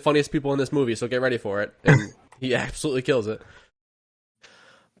be one of the funniest people in this movie, so get ready for it. And he absolutely kills it.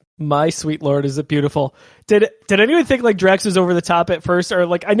 My sweet lord, is it beautiful. Did anyone think like Drax was over the top at first? Or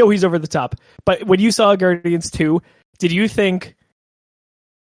like, I know he's over the top, but when you saw Guardians 2, did you think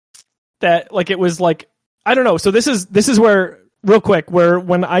that like it was like, I don't know. So this is where, real quick, where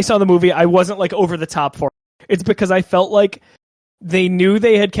when I saw the movie, I wasn't like over the top for it. It's because I felt like they knew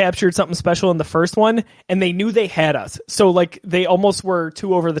they had captured something special in the first one, and they knew they had us. So like they almost were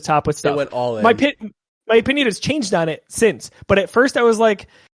too over the top with stuff. They went all in. My opinion has changed on it since, but at first I was like,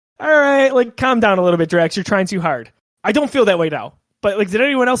 all right, like calm down a little bit, Drax. You're trying too hard. I don't feel that way now. But like, did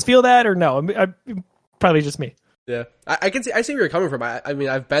anyone else feel that or no? Probably just me. Yeah, I see where you're coming from. I mean,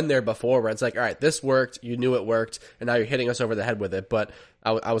 I've been there before where it's like, all right, this worked, you knew it worked, and now you're hitting us over the head with it. But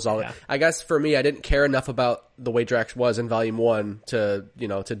I was all, I guess for me, I didn't care enough about the way Drax was in Volume 1 to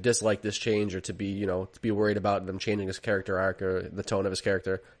dislike this change or to be worried about them changing his character arc or the tone of his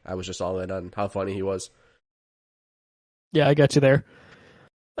character. I was just all in on how funny he was. Yeah, I got you there.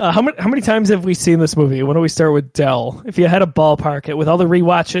 How many times have we seen this movie? Why don't we start with Dell? If you had a ballpark it with all the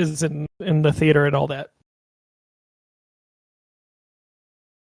rewatches and in the theater and all that.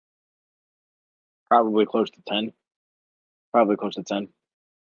 Probably close to 10. Probably close to 10.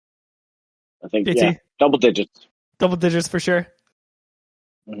 I think, JT? yeah, double digits. Double digits for sure.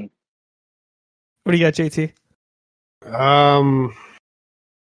 Mm-hmm. What do you got, JT?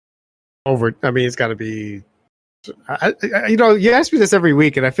 Over. I mean, it's got to be. You ask me this every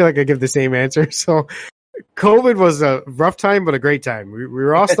week, and I feel like I give the same answer. So, COVID was a rough time, but a great time. We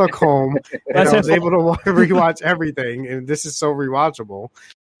were all stuck home, and I was able to rewatch everything, and this is so rewatchable.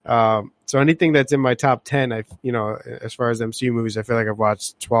 So anything that's in my top 10, as far as MCU movies, I feel like I've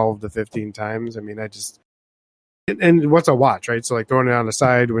watched 12 to 15 times. I mean, and what's a watch, right? So like throwing it on the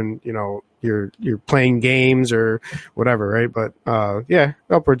side when, you're playing games or whatever, right? But, yeah,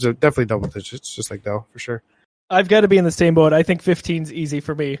 upwards of definitely double digits, just like Dell, for sure. I've got to be in the same boat. I think 15's easy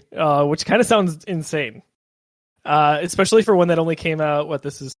for me, which kind of sounds insane. Especially for one that only came out,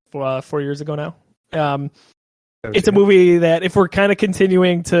 this is 4 years ago now. It's a movie that if we're kind of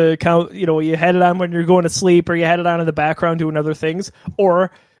continuing to count, you had it on when you're going to sleep, or you had it on in the background doing other things,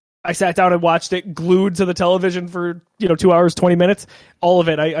 or I sat down and watched it glued to the television for 2 hours, 20 minutes, all of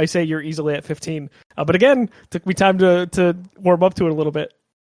it, I say you're easily at 15. But again, took me time to warm up to it a little bit.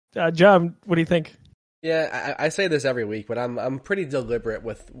 John, what do you think? Yeah, I say this every week, but I'm pretty deliberate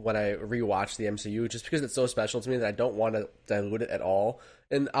with when I rewatch the MCU, just because it's so special to me that I don't want to dilute it at all.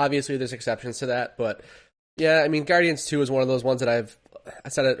 And obviously, there's exceptions to that, but yeah, I mean, Guardians 2 is one of those ones that I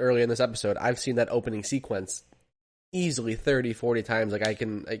said it earlier in this episode, I've seen that opening sequence easily 30, 40 times. Like I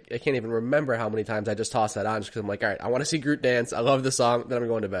can't even remember how many times I just tossed that on just because I'm like, all right, I want to see Groot dance. I love the song. Then I'm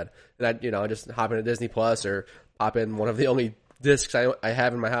going to bed, and I just hop into Disney Plus or pop in one of the only discs I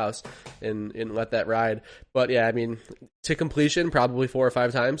have in my house and let that ride. But yeah, I mean, to completion, probably 4 or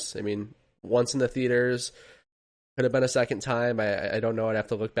 5 times. I mean, once in the theaters, could have been a second time. I don't know. I'd have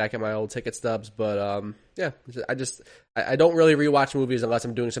to look back at my old ticket stubs, but yeah, I don't really rewatch movies unless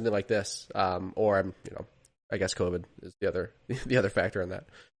I'm doing something like this, or I'm I guess COVID is the other factor in that.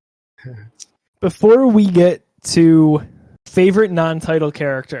 Before we get to favorite non-title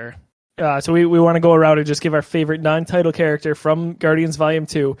character, so we want to go around and just give our favorite non-title character from Guardians Volume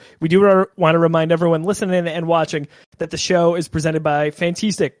 2. We do want to remind everyone listening and watching that the show is presented by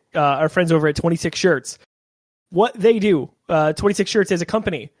Fantastic, our friends over at 26 Shirts. What they do, 26 Shirts as a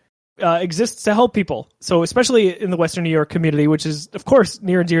company, exists to help people. So especially in the Western New York community, which is, of course,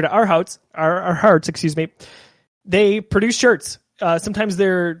 near and dear to our hearts, they produce shirts. Sometimes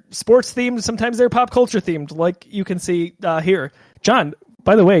they're sports themed, sometimes they're pop culture themed, like you can see here. John,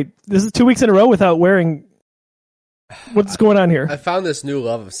 by the way, this is 2 weeks in a row without wearing. What's going on here? I found this new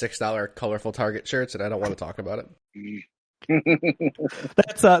love of $6 colorful Target shirts, and I don't want to talk about it.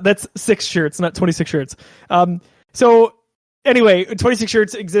 That's 6 shirts, not 26 shirts. So anyway, 26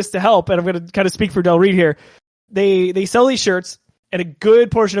 Shirts exists to help, and I'm going to kind of speak for Del Reed here. They sell these shirts, and a good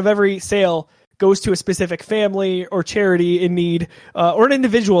portion of every sale goes to a specific family or charity in need, or an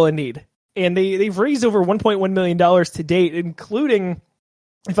individual in need. And they've raised over $1.1 million to date, including,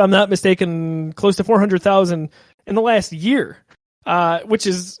 if I'm not mistaken, close to $400,000 in the last year, which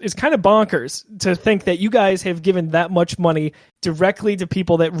is kind of bonkers to think that you guys have given that much money directly to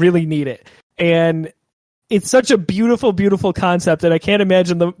people that really need it. And it's such a beautiful, beautiful concept, and I can't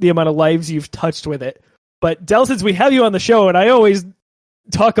imagine the amount of lives you've touched with it. But Del, since we have you on the show, and I always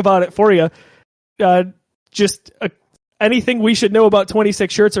talk about it for you, anything we should know about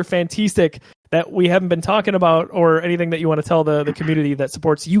 26 Shirts or Fantastic that we haven't been talking about, or anything that you want to tell the community that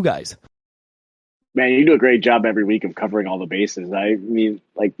supports you guys? Man, you do a great job every week of covering all the bases. I mean,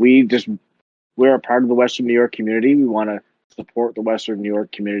 like we're a part of the Western New York community. We want to support the Western New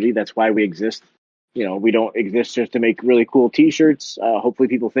York community. That's why we exist. We don't exist just to make really cool T-shirts. Hopefully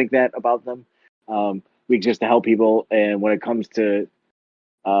people think that about them. We exist to help people. And when it comes to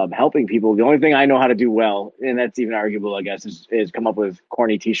helping people, the only thing I know how to do well, and that's even arguable, I guess, is come up with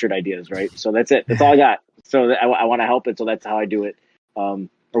corny T-shirt ideas, right? So that's it. That's all I got. So I want to help it. So that's how I do it.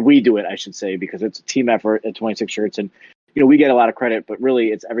 Or we do it, I should say, because it's a team effort at 26 Shirts. And, we get a lot of credit, but really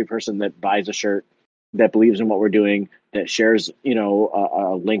it's every person that buys a shirt, that believes in what we're doing, that shares,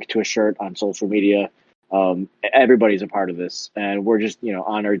 a link to a shirt on social media. Everybody's a part of this, and we're just,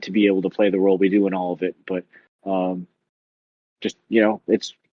 honored to be able to play the role we do in all of it. But it's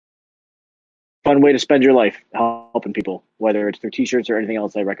a fun way to spend your life helping people, whether it's through T-shirts or anything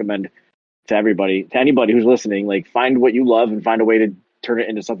else. I recommend to anybody who's listening, like, find what you love and find a way to turn it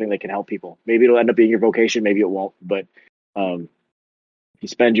into something that can help people. Maybe it'll end up being your vocation, maybe it won't, but you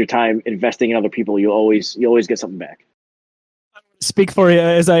spend your time investing in other people, you always get something back. Speak for you,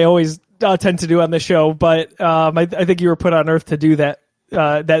 as I always tend to do on the show, but I think you were put on earth to do that.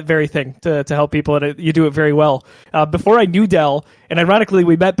 that very thing to help people, and you do it very well. Before I knew Del, and ironically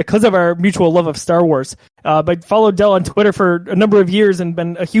we met because of our mutual love of Star Wars, but I followed Del on Twitter for a number of years and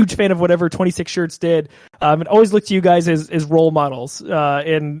been a huge fan of whatever 26 Shirts did, and always looked to you guys as role models.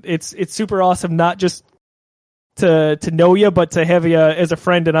 And it's super awesome, not just to know you, but to have you as a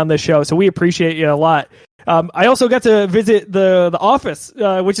friend and on this show. So we appreciate you a lot. I also got to visit the office,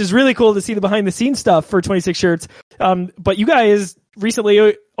 which is really cool to see the behind the scenes stuff for 26 Shirts. But you guys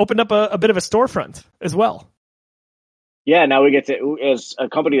recently opened up a bit of a storefront as well. Yeah, now we get to, as a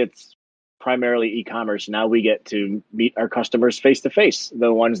company that's primarily e-commerce, now we get to meet our customers face to face,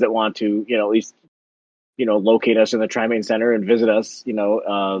 the ones that want to, at least, locate us in the Tri-Main Center and visit us.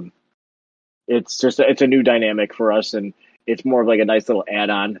 It's a new dynamic for us, and it's more of like a nice little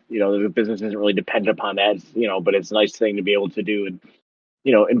add-on. The business isn't really dependent upon that, but it's a nice thing to be able to do and,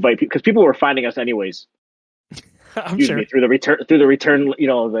 invite people, because people were finding us anyways. I'm sure. Through the return,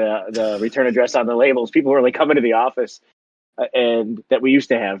 the return address on the labels. People were like coming to the office, and that we used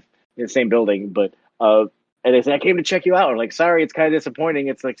to have in the same building. But and they said, "I came to check you out." I'm like, "Sorry, it's kind of disappointing.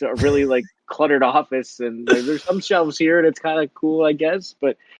 It's like a really like cluttered office, and there's some shelves here, and it's kind of cool, I guess."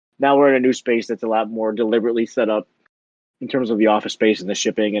 But now we're in a new space that's a lot more deliberately set up in terms of the office space and the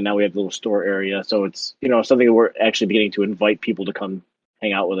shipping, and now we have the little store area. So it's something that we're actually beginning to invite people to come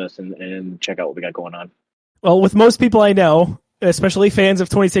hang out with us and check out what we got going on. Well, with most people I know, especially fans of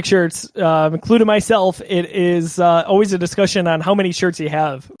 26 Shirts, including myself, it is always a discussion on how many shirts you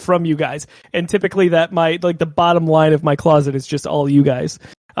have from you guys. And typically the bottom line of my closet is just all you guys.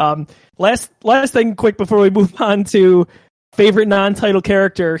 Last thing quick before we move on to favorite non-title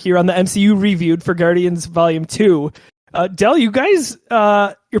character here on the MCU Reviewed for Guardians Volume 2. Del, you guys,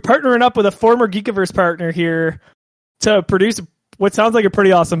 you're partnering up with a former Geekiverse partner here to produce what sounds like a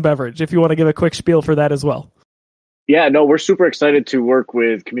pretty awesome beverage, if you want to give a quick spiel for that as well. Yeah, no, we're super excited to work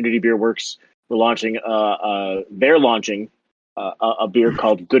with Community Beer Works. They're launching a beer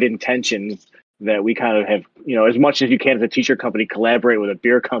called Good Intentions that we kind of have, as much as you can as a t-shirt company, collaborate with a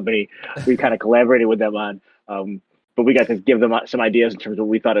beer company. We kind of collaborated with them on, but we got to give them some ideas in terms of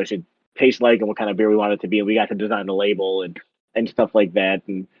what we thought it should taste like and what kind of beer we wanted it to be. And we got to design the label and stuff like that.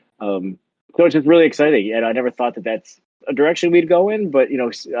 And so it's just really exciting. And I never thought that that's a direction we'd go in, but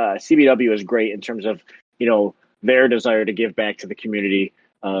CBW is great in terms of their desire to give back to the community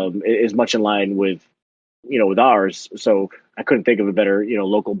is much in line with with ours. So I couldn't think of a better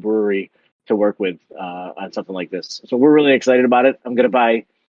local brewery to work with on something like this. So we're really excited about it. I'm gonna buy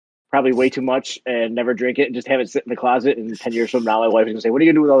probably way too much and never drink it and just have it sit in the closet. And 10 years from now, my wife is gonna say, "What are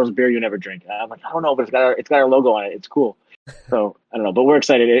you gonna do with all this beer you never drink?" And I'm like, "I don't know, but it's got our logo on it. It's cool." So I don't know, but we're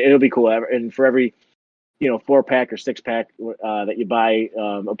excited. It'll be cool. And for every 4-pack or 6-pack that you buy,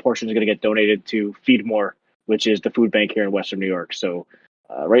 a portion is going to get donated to Feed More, which is the food bank here in Western New York. So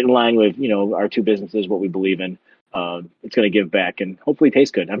right in line with, our two businesses, what we believe in. It's going to give back and hopefully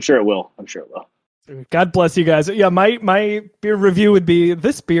taste good. I'm sure it will. God bless you guys. Yeah, my beer review would be,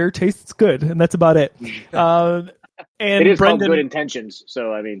 this beer tastes good, and that's about it. And it is called Good Intentions,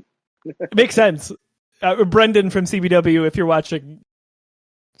 so I mean. It makes sense. Brendan from CBW, if you're watching,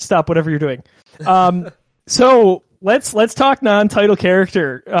 stop whatever you're doing. So let's talk non-title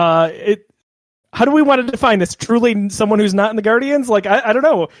character. How do we want to define this? Truly someone who's not in the Guardians? Like, I don't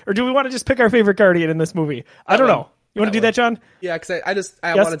know. Or do we want to just pick our favorite Guardian in this movie? I don't know. You want to do that, John? Yeah, because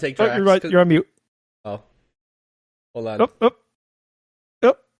I want to take Drax. You're on mute. Oh. Hold on. Oh.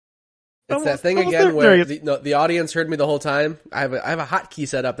 It's that thing again where the audience heard me the whole time. I have a hotkey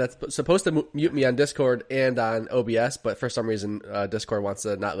set up that's supposed to mute me on Discord and on OBS, but for some reason Discord wants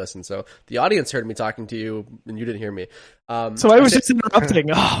to not listen. So the audience heard me talking to you, and you didn't hear me. So I was just interrupting.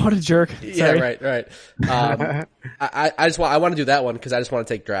 Oh, what a jerk! Sorry. Yeah, right. I want to do that one because I just want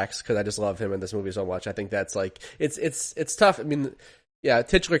to take Drax because I just love him in this movie so much. I think that's like it's tough. I mean. Yeah,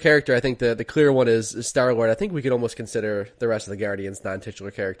 titular character. I think the clear one is Star-Lord. I think we could almost consider the rest of the Guardians non-titular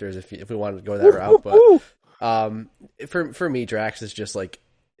characters if we wanted to go that route. But for me, Drax is just like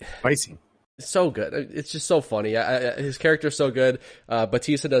spicy. So good. It's just so funny. His character's so good.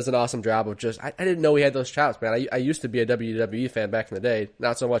 Batista does an awesome job of just. I didn't know he had those chops, man. I used to be a WWE fan back in the day,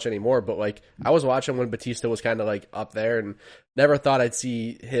 not so much anymore. But like, I was watching when Batista was kind of like up there, and never thought I'd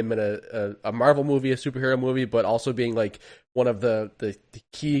see him in a Marvel movie, a superhero movie, but also being like one of the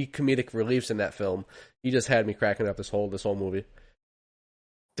key comedic reliefs in that film. He just had me cracking up this whole movie.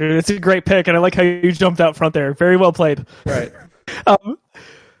 Dude, it's a great pick, and I like how you jumped out front there. Very well played. Right.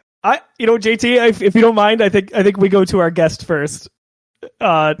 JT, if you don't mind, I think we go to our guest first.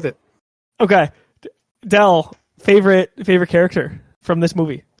 Okay, Del, favorite character from this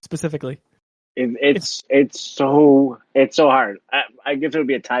movie specifically. It's so hard. I guess it would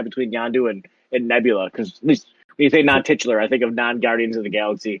be a tie between Yondu and Nebula, because at least when you say non-titular, I think of non-Guardians of the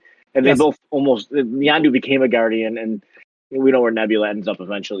Galaxy, and they both almost. Yondu became a Guardian, and we know where Nebula ends up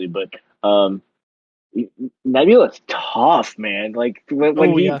eventually. But Nebula's tough, man. Like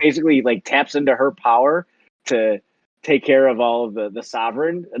when he basically like taps into her power to take care of all of the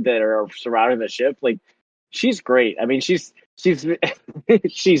Sovereign that are surrounding the ship. Like, she's great. I mean, she's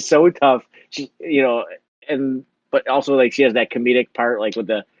she's so tough. She, but also like she has that comedic part, like with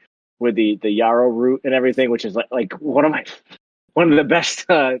the Yarrow root and everything, which is like one of the best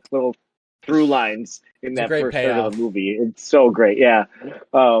little through lines in that first third of the movie. It's so great, yeah.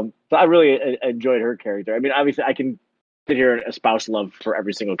 So I really enjoyed her character. I mean, obviously, I can sit here and espouse love for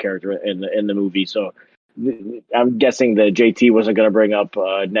every single character in the movie. So I'm guessing that JT wasn't going to bring up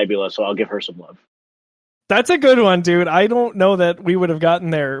Nebula, so I'll give her some love. That's a good one, dude. I don't know that we would have gotten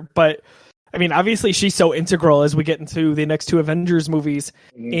there, but I mean, obviously she's so integral as we get into the next two Avengers movies.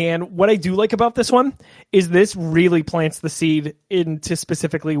 Mm-hmm. And what I do like about this one is this really plants the seed into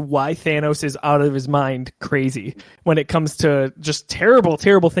specifically why Thanos is out of his mind crazy when it comes to just terrible,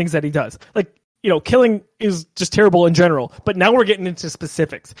 terrible things that he does. Like, killing is just terrible in general, but now we're getting into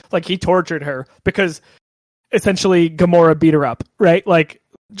specifics. Like, he tortured her because essentially Gamora beat her up, right? Like,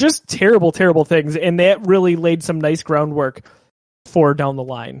 just terrible, terrible things. And that really laid some nice groundwork for down the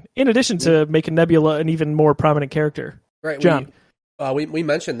line, in addition to making Nebula an even more prominent character. Right, John. We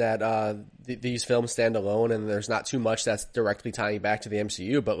mentioned that these films stand alone, and there's not too much that's directly tying back to the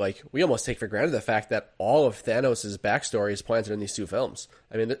MCU. But like, we almost take for granted the fact that all of Thanos' backstory is planted in these two films.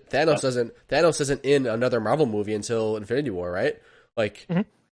 I mean, Thanos isn't in another Marvel movie until Infinity War, right? Like,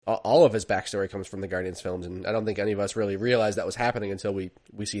 all of his backstory comes from the Guardians films, and I don't think any of us really realized that was happening until we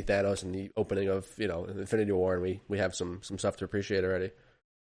see Thanos in the opening of Infinity War, and we have some stuff to appreciate already.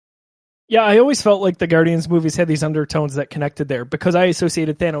 Yeah, I always felt like the Guardians movies had these undertones that connected there, because I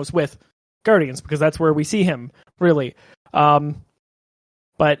associated Thanos with Guardians, because that's where we see him, really. But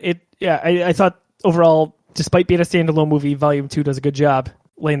I thought overall, despite being a standalone movie, Volume 2 does a good job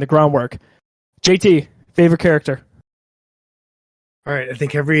laying the groundwork. JT, favorite character? All right, I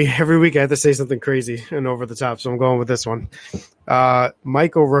think every week I have to say something crazy and over the top, so I'm going with this one.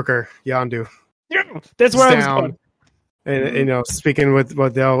 Michael Rooker, Yondu. Yeah, that's where I was going. And speaking with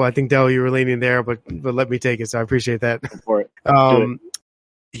Del, I think Del, you were leaning there, but let me take it. So I appreciate that. For it.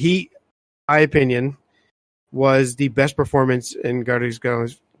 He, my opinion, was the best performance in Guardians of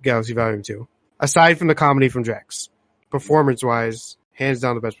the Galaxy Volume 2, aside from the comedy from Drax. Performance-wise, hands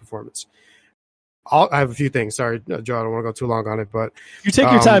down the best performance. I have a few things. Sorry, Joe, I don't want to go too long on it, but you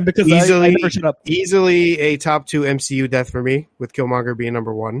take your time, because I never shut up. Easily a top 2 MCU death for me, with Killmonger being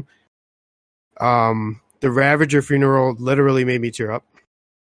number 1. The Ravager funeral literally made me tear up,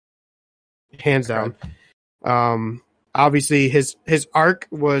 hands down. Obviously, his arc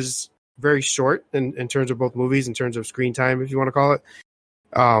was very short in terms of both movies, in terms of screen time, if you want to call it.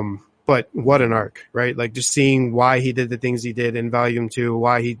 But what an arc, right? Like, just seeing why he did the things he did in Volume 2,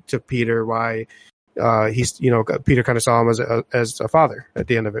 why he took Peter, why Peter kind of saw him as a father at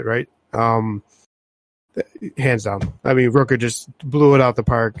the end of it, right? Hands down. I mean, Rooker just blew it out the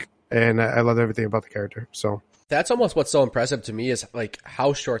park, and I loved everything about the character. So that's almost what's so impressive to me, is like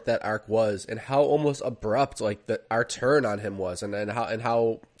how short that arc was, and how almost abrupt like our turn on him was, and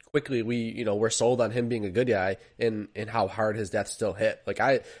how quickly we're sold on him being a good guy, and how hard his death still hit. Like,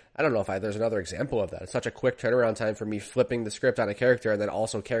 I don't know if there's another example of that. It's such a quick turnaround time for me, flipping the script on a character and then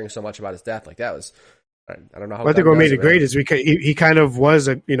also caring so much about his death. Like, that was, I don't know how. I think what made it great is he kind of was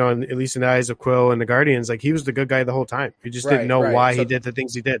at least in the eyes of Quill and the Guardians, like, he was the good guy the whole time. You just didn't know why he did the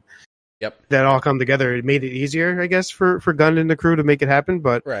things he did. Yep. That all come together. It made it easier, I guess, for Gunn and the crew to make it happen.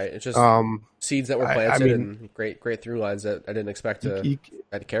 But it's just seeds that were planted, and great through lines that I didn't expect to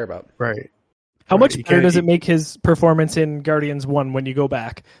care about. Right. How much better does it make his performance in Guardians 1 when you go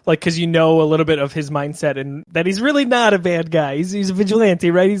back? Like, because you know a little bit of his mindset, and that he's really not a bad guy. He's a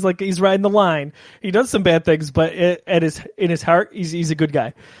vigilante, right? He's riding the line. He does some bad things, but in his heart, he's a good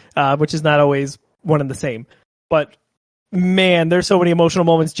guy, which is not always one and the same. But man, there's so many emotional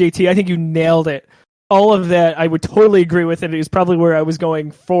moments. JT, I think you nailed it. All of that, I would totally agree with it. It was probably where I was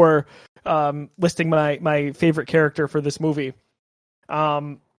going for listing my favorite character for this movie.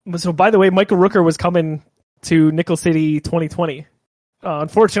 So, by the way, Michael Rooker was coming to Nickel City 2020.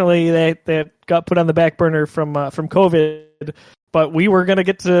 Unfortunately, that got put on the back burner from COVID. But we were gonna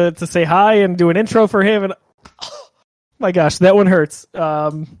get to say hi and do an intro for him, and oh, my gosh, that one hurts.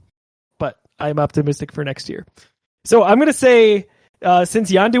 But I'm optimistic for next year. So I'm gonna say,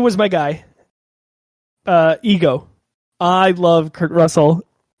 since Yondu was my guy, Ego. I love Kurt Russell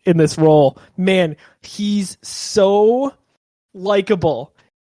in this role. Man, he's so likable,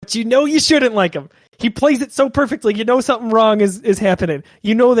 but you shouldn't like him. He plays it so perfectly. Something wrong is happening.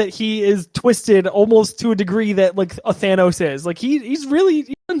 That he is twisted almost to a degree that like a Thanos is. Like he's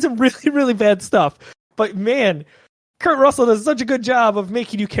done some really, really bad stuff. But man, Kurt Russell does such a good job of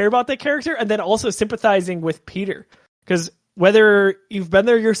making you care about that character and then also sympathizing with Peter. Because whether you've been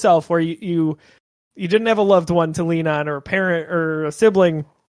there yourself where you didn't have a loved one to lean on or a parent or a sibling,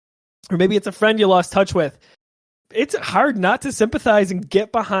 or maybe it's a friend you lost touch with, it's hard not to sympathize and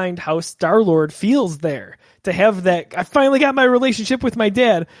get behind how Star-Lord feels there. To have that, I finally got my relationship with my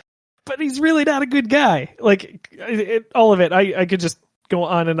dad, but he's really not a good guy. Like, all of it, I could just go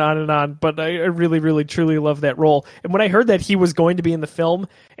on and on and on, but I really, really, truly love that role. And when I heard that he was going to be in the film,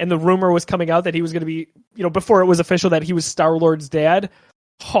 and the rumor was coming out that he was going to be, before it was official that he was Star-Lord's dad,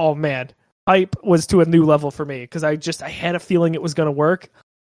 oh man, hype was to a new level for me, because I had a feeling it was going to work,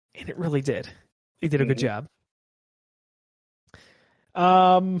 and it really did. He did a good job.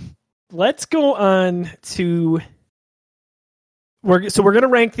 Let's go on to we're going to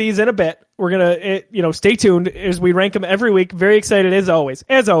rank these in a bit. We're going to stay tuned as we rank them every week. Very excited as always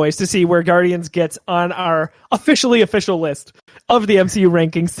to see where Guardians gets on our official list of the MCU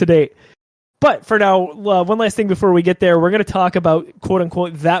rankings to date. But for now, one last thing before we get there, we're going to talk about quote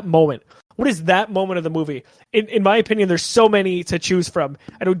unquote that moment. What is that moment of the movie? In my opinion, there's so many to choose from.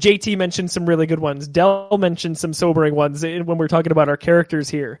 I know JT mentioned some really good ones. Del mentioned some sobering ones when we're talking about our characters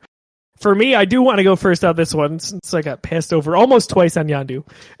here. For me, I do want to go first on this one since I got passed over almost twice on Yondu.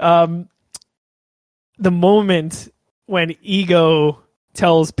 The moment when Ego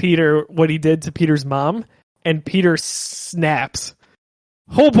tells Peter what he did to Peter's mom, and Peter snaps.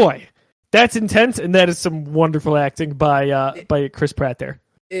 Oh boy, that's intense, and that is some wonderful acting by Chris Pratt there.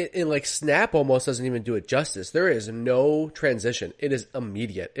 And like snap almost doesn't even do it justice. There is no transition. It is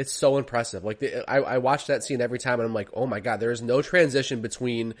immediate. It's so impressive. Like I watch that scene every time and I'm like, oh my God, there is no transition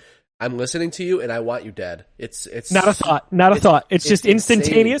between I'm listening to you and I want you dead. It's not a thought. It's just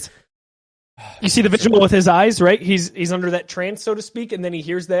instantaneous. You see the visual with his eyes, right? He's under that trance, so to speak, and then he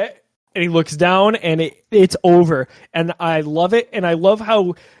hears that and he looks down and it's over. And I love it. And I love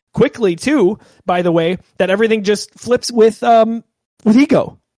how quickly too, by the way, that everything just flips with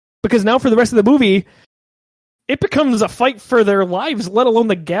Ego. Because now for the rest of the movie, it becomes a fight for their lives, let alone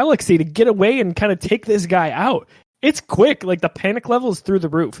the galaxy, to get away and kind of take this guy out. It's quick. Like, the panic level is through the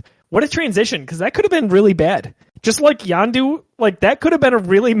roof. What a transition, because that could have been really bad. Just like Yondu, like, that could have been a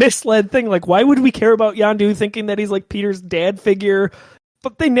really misled thing. Like, why would we care about Yondu thinking that he's like Peter's dad figure?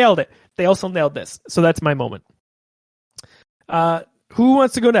 But they nailed it. They also nailed this. So that's my moment. Who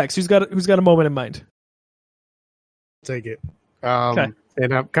wants to go next? Who's got a moment in mind? Take it. Okay.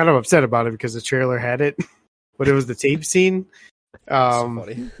 And I'm kind of upset about it because the trailer had it, but it was the tape scene,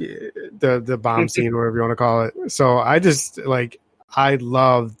 the bomb scene, whatever you want to call it. So I just I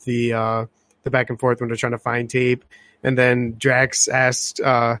love the back and forth when they're trying to find tape, and then Drax asked,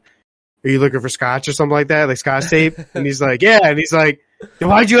 "Are you looking for scotch or something like that, like scotch tape?" And he's like, "Yeah," and he's like,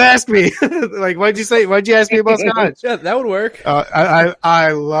 "Why'd you ask me? Like, why'd you ask me about scotch?" Yeah, that would work.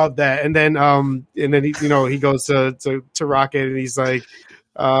 I love that. And then he goes to Rocket and he's like,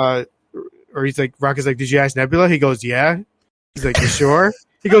 Rocket's like, "Did you ask Nebula?" He goes, "Yeah." He's like, "You sure?"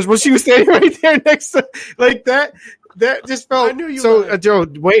 He goes, "Well, she was standing right there next to like that." That just felt I knew you so. Joe,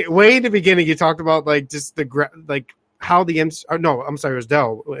 way in the beginning, you talked about like just how the I'm sorry, it was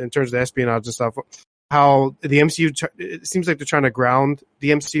Del in terms of the espionage and stuff. How the MCU, it seems like they're trying to ground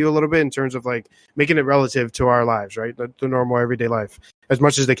the MCU a little bit in terms of like making it relative to our lives, right? The normal everyday life, as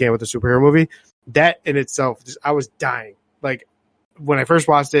much as they can with a superhero movie. That in itself, I was dying. Like when I first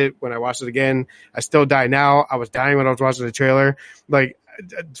watched it, when I watched it again, I still die now. I was dying when I was watching the trailer. Like,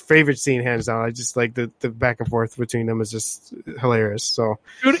 favorite scene hands down. I just like the back and forth between them is just hilarious. So,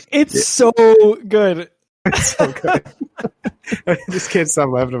 dude, it's so good. It's so good. I just can't stop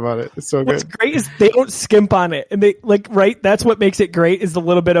laughing about it. It's so good. What's great is they don't skimp on it, and they that's what makes it great is the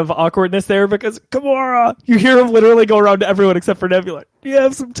little bit of awkwardness there, because Gamora, you hear him literally go around to everyone except for Nebula. You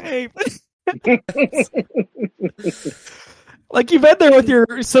have some tape. Like, you've been there with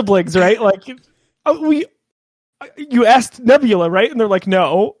your siblings, right? Like, you asked Nebula, right? And they're like,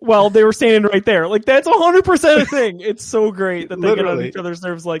 no. Well, they were standing right there. Like, that's 100% a thing. It's so great that they get on each other's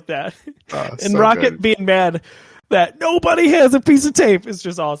nerves like that. And so Rocket good. Being mad that nobody has a piece of tape is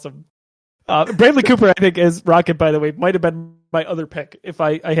just awesome. Bradley Cooper, I think, as Rocket, by the way, might have been my other pick if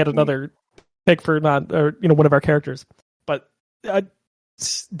I had another pick for one of our characters. But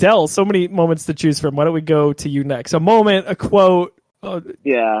Del, so many moments to choose from. Why don't we go to you next? A moment, a quote.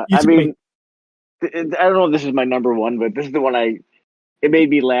 Yeah, I mean, I don't know if this is my number one, but this is the one it made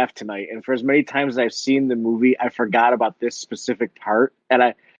me laugh tonight. And for as many times as I've seen the movie, I forgot about this specific part. And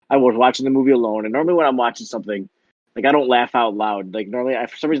I was watching the movie alone. And normally when I'm watching something, like I don't laugh out loud. Like normally,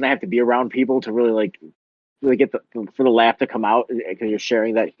 for some reason, I have to be around people to really get for the laugh to come out because you're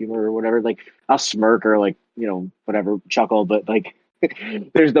sharing that humor or whatever. Like I'll smirk or like whatever chuckle. But like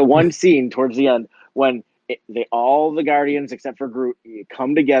there's the one scene towards the end when all the Guardians except for Groot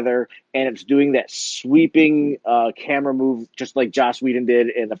come together, and it's doing that sweeping camera move just like Joss Whedon did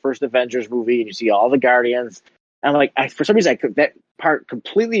in the first Avengers movie, and you see all the Guardians. And like for some reason, that part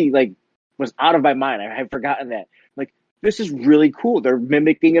completely like was out of my mind. I had forgotten that. Like this is really cool. They're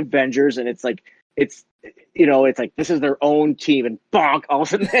mimicking Avengers, and it's like it's like this is their own team, and bonk, all of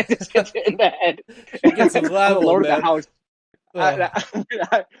a sudden that just gets in the head. It gets level, load man. of the house,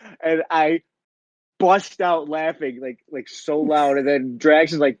 and I bust out laughing like so loud, and then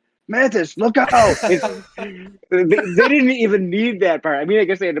Drax is like, Mantis, look out! They didn't even need that part. I mean, I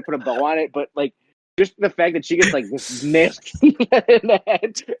guess they had to put a bow on it, but like just the fact that she gets like this nasty in the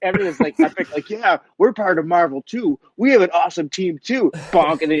head, everything's like epic. Like, yeah, we're part of Marvel too. We have an awesome team too.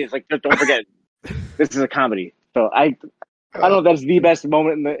 Bonk, and then it's like, don't forget, this is a comedy. So I don't know if that's the best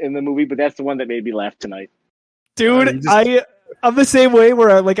moment in the movie, but that's the one that made me laugh tonight. Dude, I'm the same way where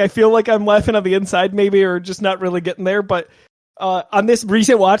I feel like I'm laughing on the inside maybe, or just not really getting there. But on this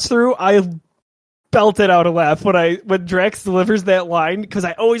recent watch through, I belted out a laugh when Drax delivers that line because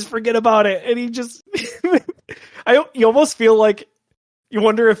I always forget about it, and he just you almost feel like you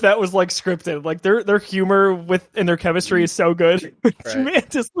wonder if that was like scripted. Like their humor and their chemistry is so good. Right. Man,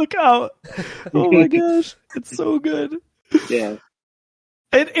 just look out! Oh my gosh, it's so good. Yeah.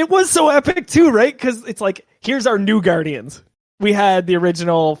 It was so epic too, right? Because it's like, here's our new Guardians. We had the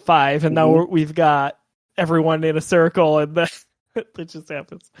original 5, and now we've got everyone in a circle, and it just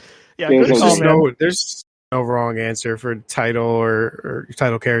happens. Yeah, there's no wrong answer for title or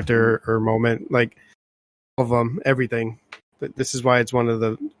title character or moment. Like all of them, everything. This is why it's one of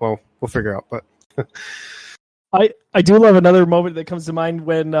the. Well, we'll figure out. But I do love another moment that comes to mind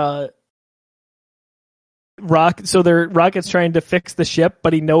when Rocket's trying to fix the ship,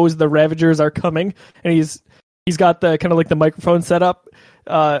 but he knows the Ravagers are coming, and he's got the kind of like the microphone set up,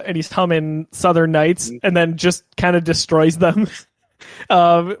 and he's humming Southern Nights, and then just kind of destroys them.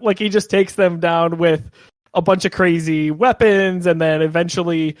 Like he just takes them down with a bunch of crazy weapons, and then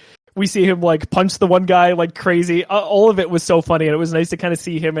eventually we see him like punch the one guy like crazy. All of it was so funny, and it was nice to kind of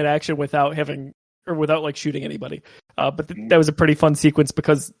see him in action without like shooting anybody. But that was a pretty fun sequence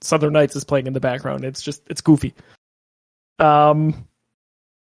because Southern Nights is playing in the background. It's goofy. Why,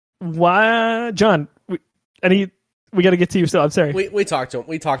 John? We got to get to you still. I'm sorry. We talked to him.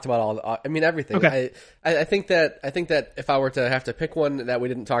 We talked about all. I mean everything. Okay. I think that if I were to have to pick one that we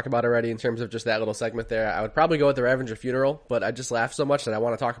didn't talk about already in terms of just that little segment there, I would probably go with the Ravager funeral. But I just laughed so much that I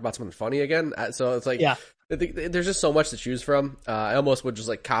want to talk about something funny again. So it's like, yeah. There's just so much to choose from. I almost would just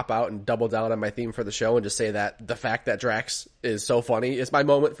like cop out and double down on my theme for the show and just say that the fact that Drax is so funny is my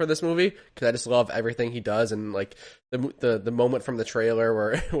moment for this movie because I just love everything he does, and like the moment from the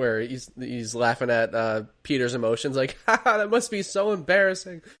trailer where he's laughing at Peter's emotions, like haha, that must be so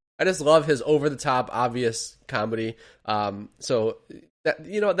embarrassing. I just love his over the top obvious comedy. So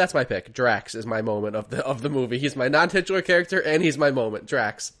that, that's my pick. Drax is my moment of the movie. He's my non-titular character and he's my moment.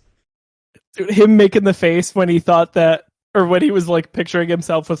 Drax. Him making the face when he thought that, or when he was like picturing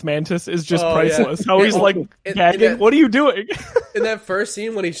himself with Mantis is just priceless. Yeah. How he's like gagging. What are you doing? In that first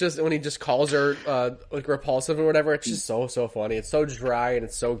scene when he just calls her like repulsive or whatever, it's just so funny. It's so dry and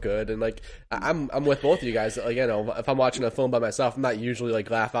it's so good. And like I'm with both of you guys. Like, if I'm watching a film by myself, I'm not usually like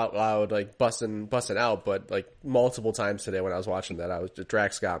laugh out loud, like busting out, but like multiple times today when I was watching that,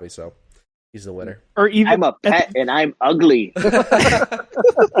 Drax got me. So he's the winner. Or even I'm a pet and I'm ugly.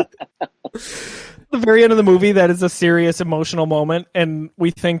 The very end of the movie, that is a serious emotional moment, and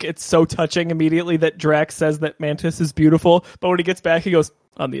we think it's so touching immediately that Drax says that Mantis is beautiful, but when he gets back, he goes,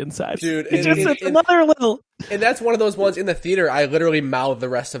 on the inside. Dude, it's another little... And that's one of those ones in the theater, I literally mouthed the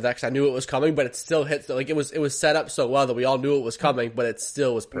rest of that because I knew it was coming, but it still hits, like it was set up so well that we all knew it was coming, but it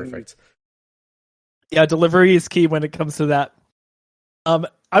still was perfect. Yeah, delivery is key when it comes to that. I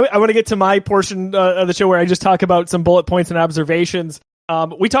want to get to my portion of the show where I just talk about some bullet points and observations.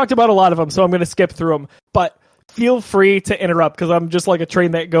 We talked about a lot of them, so I'm going to skip through them. But feel free to interrupt because I'm just like a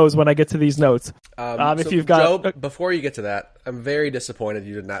train that goes when I get to these notes. If you've got Joe, before you get to that, I'm very disappointed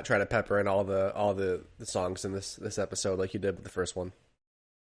you did not try to pepper in all the songs in this episode like you did with the first one.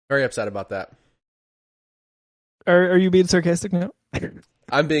 Very upset about that. Are you being sarcastic now?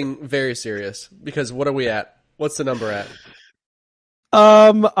 I'm being very serious because what are we at? What's the number at?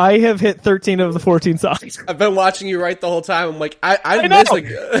 I have hit 13 of the 14 songs. I've been watching you write the whole time. I'm like, I'm missing.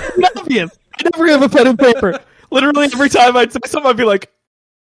 It's obvious. I never have a pen and paper. Literally every time I'd say something, I'd be like,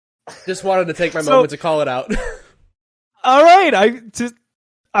 just wanted to take my moment to call it out. All right.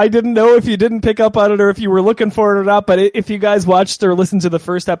 I didn't know if you didn't pick up on it or if you were looking for it or not, but if you guys watched or listened to the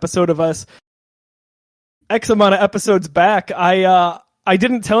first episode of us X amount of episodes back, I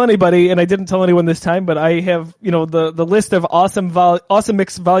didn't tell anybody, and I didn't tell anyone this time, but I have, the list of Awesome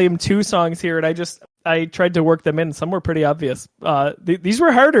Mix Volume 2 songs here, and I tried to work them in. Some were pretty obvious. These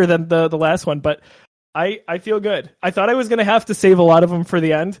were harder than the last one, but I feel good. I thought I was going to have to save a lot of them for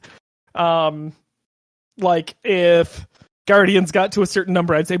the end. Like if Guardians got to a certain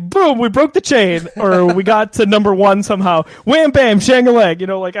number, I'd say, boom, we broke the chain, or we got to number 1 somehow. Wham, bam, shang-a-lag.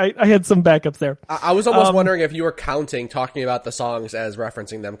 I had some backups there. I was almost wondering if you were talking about the songs as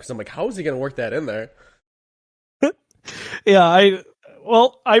referencing them, because I'm like, how is he going to work that in there? Yeah, I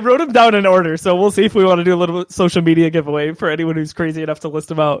wrote them down in order, so we'll see if we want to do a little social media giveaway for anyone who's crazy enough to list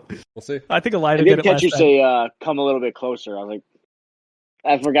them out. We'll see. I think Elida did it catch you time. say, come a little bit closer. I was like,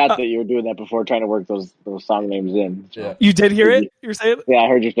 I forgot that you were doing that before, trying to work those song names in. So. Yeah. You did hear it? You were saying it? Yeah, I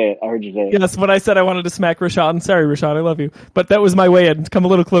heard you say it. Yes, when I said I wanted to smack Rashawn. Sorry, Rashawn, I love you. But that was my way in. Come a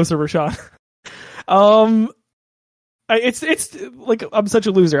little closer, Rashawn. It's like, I'm such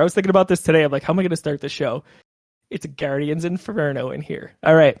a loser. I was thinking about this today. I'm like, how am I going to start the show? It's a Guardians Inferno in here.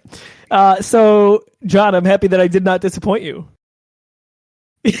 All right. So, John, I'm happy that I did not disappoint you.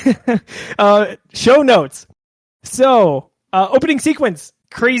 Show notes. So, opening sequence.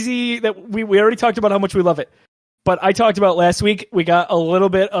 Crazy that we already talked about how much we love it. But I talked about last week, we got a little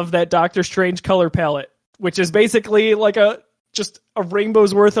bit of that Doctor Strange color palette, which is basically like just a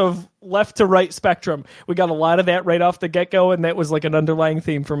rainbow's worth of left to right spectrum. We got a lot of that right off the get-go, and that was like an underlying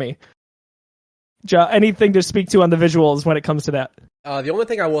theme for me. Anything to speak to on the visuals when it comes to that? The only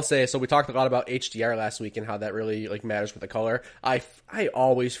thing I will say, so we talked a lot about HDR last week and how that really matters with the color. I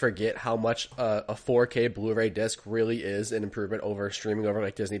always forget how much a 4K Blu-ray disc really is an improvement over streaming over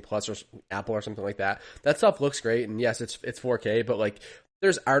like Disney Plus or Apple or something like that. That stuff looks great, and yes, it's 4K, but like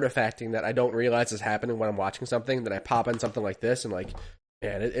there's artifacting that I don't realize is happening when I'm watching something. Then I pop in something like this and like,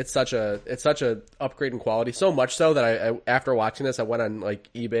 man, it's such a upgrade in quality. So much so that I after watching this, I went on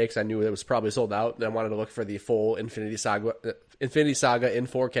like eBay because I knew it was probably sold out, and I wanted to look for the full Infinity Saga in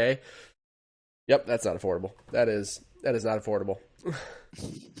 4K. Yep, that's not affordable. That is not affordable.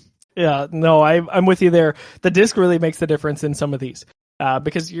 Yeah, no, I'm with you there. The disc really makes the difference in some of these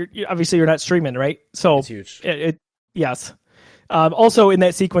because you're obviously you're not streaming, right? So it's huge. Yes. Also in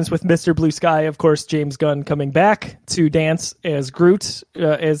that sequence with Mr. Blue Sky, of course, James Gunn coming back to dance as Groot,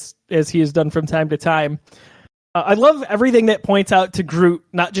 as he has done from time to time. I love everything that points out to Groot,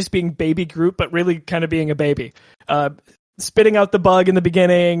 not just being baby Groot, but really kind of being a baby. Spitting out the bug in the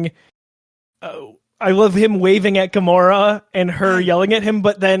beginning. I love him waving at Gamora and her yelling at him,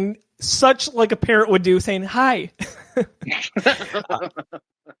 but then such like a parent would do, saying, hi.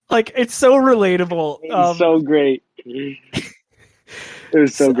 Like, it's so relatable. It's so great. It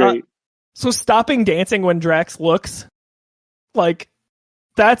was so great. So stopping dancing when Drax looks, like,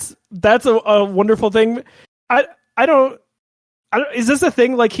 that's a wonderful thing. I don't. Is this a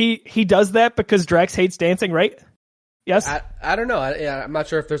thing? Like he does that because Drax hates dancing, right? Yes. I don't know. I'm not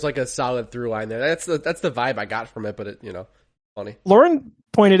sure if there's like a solid through line there. That's the vibe I got from it, but it funny. Lauren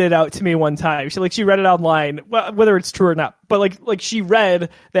pointed it out to me one time. She read it online, whether it's true or not. But like she read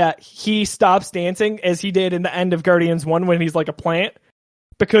that he stops dancing as he did in the end of Guardians 1 when he's like a plant,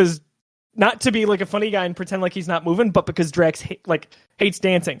 because not to be like a funny guy and pretend like he's not moving, but because Drax hates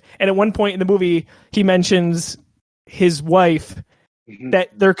dancing. And at one point in the movie, he mentions his wife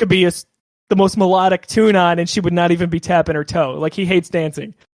that there could be the most melodic tune on, and she would not even be tapping her toe. Like, he hates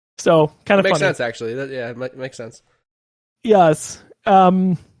dancing. So kind of makes funny. Sense actually. It makes sense. Yes.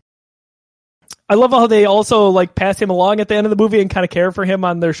 I love how they also like pass him along at the end of the movie and kind of care for him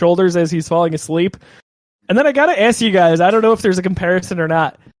on their shoulders as he's falling asleep. And then I gotta ask you guys, I don't know if there's a comparison or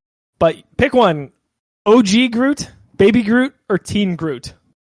not, but pick one: OG Groot, Baby Groot, or Teen Groot.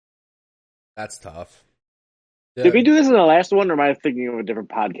 That's tough. Did we do this in the last one, or am I thinking of a different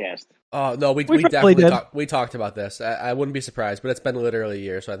podcast? Oh no, we definitely talked about this. I wouldn't be surprised, but it's been literally a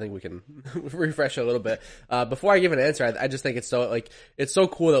year, so I think we can refresh a little bit. Before I give an answer, I just think it's so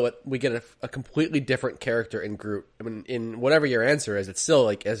cool that we get a completely different character in Groot. I mean, in whatever your answer is, it's still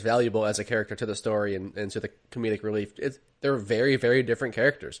like as valuable as a character to the story and to the comedic relief. They're very, very different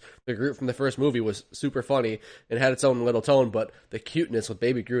characters. The Groot from the first movie was super funny and had its own little tone, but the cuteness with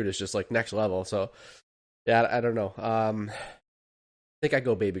Baby Groot is just like next level. So. Yeah, I don't know. I think I'd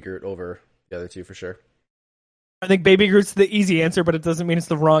go Baby Groot over the other two for sure. I think Baby Groot's the easy answer, but it doesn't mean it's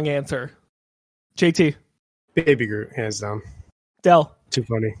the wrong answer. JT. Baby Groot, hands down. Del. Too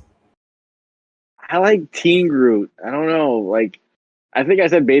funny. I like Teen Groot. I don't know. Like, I think I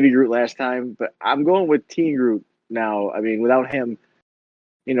said Baby Groot last time, but I'm going with Teen Groot now. I mean, without him,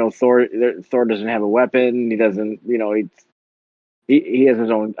 you know, Thor doesn't have a weapon. He doesn't, you know, he has his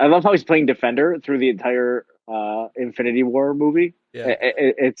own. I love how he's playing Defender through the entire Infinity War movie. Yeah.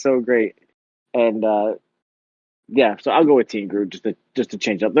 It's so great. And yeah, so I'll go with Teen Groot just to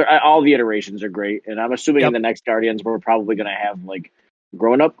change up. All the iterations are great, and I'm assuming in the next Guardians we're probably going to have like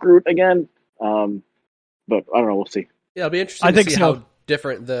grown up Groot again. But I don't know. We'll see. Yeah, it'll be interesting to see how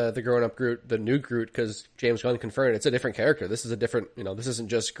different the grown up Groot, the new Groot, because James Gunn confirmed it's a different character. This is a different, you know, this isn't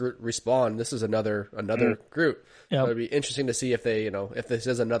just Groot Respawn. This is another Groot. Yep. So it'll be interesting to see if they, you know, if this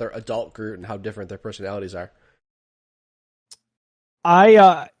is another adult Groot and how different their personalities are.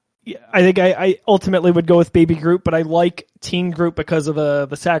 I think I ultimately would go with Baby Groot, but I like Teen Groot because of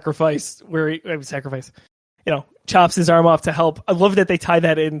the sacrifice where he you know, chops his arm off to help. I love that they tie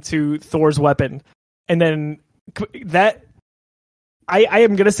that into Thor's weapon. And then that, I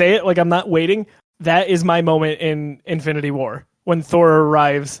am going to say it, like I'm not waiting. That is my moment in Infinity War when Thor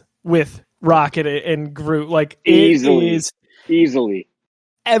arrives with Rocket and Groot. Like, easily.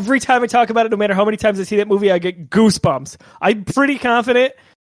 Every time I talk about it, no matter how many times I see that movie, I get goosebumps. I'm pretty confident.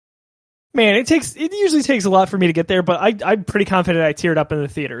 Man, it usually takes a lot for me to get there, but I'm pretty confident I teared up in the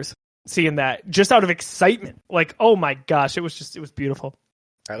theaters seeing that just out of excitement. Like, oh my gosh, it was beautiful.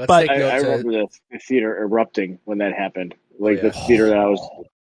 All right, let's take note. I remember the theater erupting when that happened. Like the theater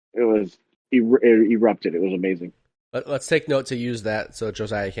that erupted. It was amazing. Let's take note to use that so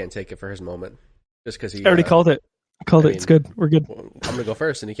Josiah can't take it for his moment. Just because he already called it. It's good. We're good. I'm going to go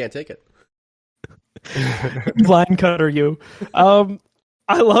first and he can't take it. Line cutter you. I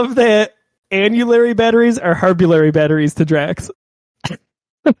love that annulary batteries are harbulary batteries to Drax.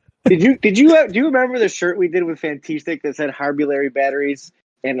 Do you remember the shirt we did with Fantastic that said harbulary batteries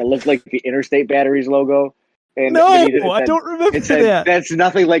and it looked like the Interstate Batteries logo? And no, I don't remember that. That's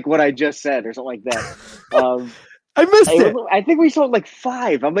nothing like what I just said, or something like that. I missed it. I think we sold like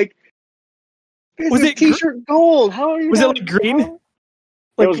 5. I'm like, was it T-shirt gold? How are you? Was it like green?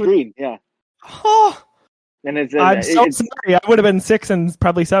 It was green. Yeah. Oh. And I'm so sorry. I would have been 6 and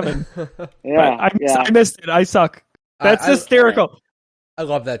probably 7. Yeah, I missed it. I suck. That's hysterical. I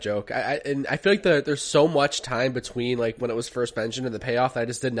love that joke. I feel like there's so much time between like when it was first mentioned and the payoff that I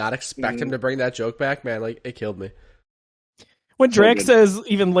just did not expect him to bring that joke back. Man, like it killed me. When Drax says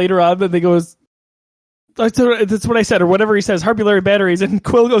even later on that he goes, that's what I said, or whatever he says, harbulary batteries, and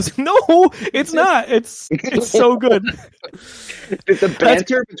Quill goes, no, it's not. It's so good. The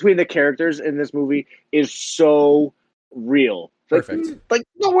banter between the characters in this movie is so real. Perfect. Like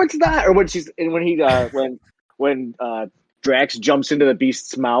no, it's not. Or when Drax jumps into the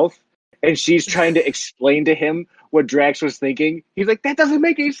beast's mouth and she's trying to explain to him what Drax was thinking. He's like, that doesn't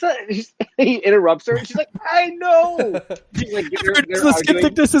make any sense. He interrupts her and she's like, I know. She's like, the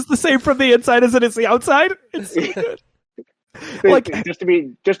skepticness is the same from the inside as it is the outside. It's so good. Like just to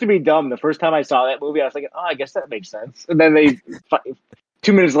be dumb. The first time I saw that movie, I was like, oh, I guess that makes sense. And then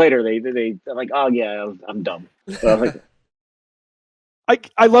 2 minutes later, I'm like, oh yeah, I'm dumb. So I was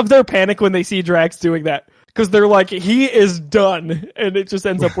like, I love their panic when they see Drax doing that. Because they're like, he is done, and it just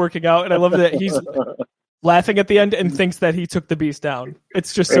ends up working out. And I love that he's laughing at the end and thinks that he took the beast down.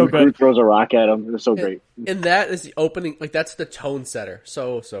 It's just so good. Groot throws a rock at him. It's so great. And that is the opening, like that's the tone setter.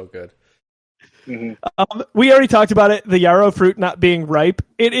 So good. Mm-hmm. We already talked about it, the yarrow fruit not being ripe.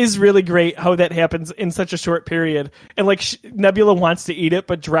 It is really great how that happens in such a short period. And like Nebula wants to eat it,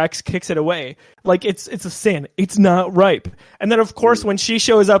 but Drax kicks it away. Like it's a sin. It's not ripe. And then of course when she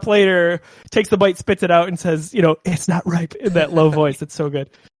shows up later, takes the bite, spits it out, and says, you know, it's not ripe in that low voice. It's so good.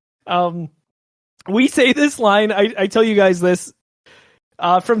 We say this line. I tell you guys this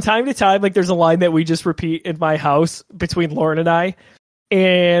from time to time. Like there's a line that we just repeat in my house between Lauren and I.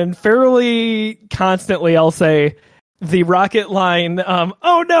 And fairly constantly, I'll say the Rocket line,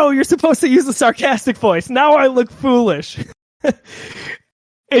 oh no, you're supposed to use a sarcastic voice. Now I look foolish.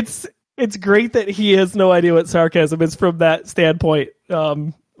 It's great that he has no idea what sarcasm is from that standpoint.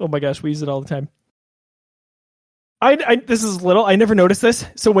 Oh my gosh, we use it all the time. This is little. I never noticed this.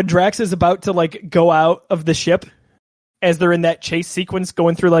 So when Drax is about to like go out of the ship, as they're in that chase sequence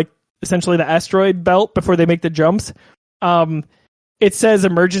going through like essentially the asteroid belt before they make the jumps, it says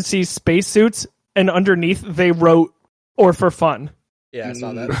emergency spacesuits, and underneath they wrote, or for fun. Yeah, I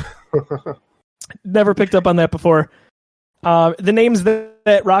saw that. Never picked up on that before. The names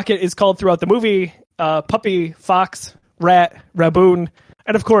that Rocket is called throughout the movie, Puppy, Fox, Rat, Raboon,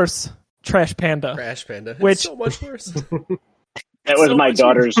 and of course, Trash Panda. Trash Panda. Which it's so much worse. That was my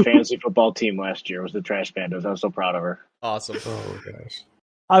daughter's fantasy football team last year. Was the Trash Pandas? I was so proud of her. Awesome. Oh gosh.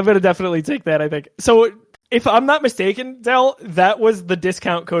 I'm gonna definitely take that. I think so. If I'm not mistaken, Del, that was the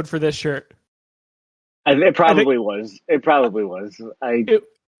discount code for this shirt. It probably was. It probably was.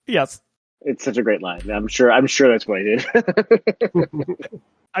 Yes. It's such a great line. I'm sure that's what I did.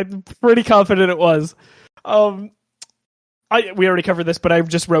 I'm pretty confident it was. We already covered this, but I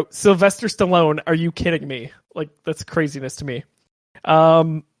just wrote Sylvester Stallone. Are you kidding me? Like, that's craziness to me.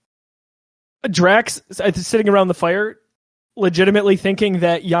 Drax sitting around the fire, legitimately thinking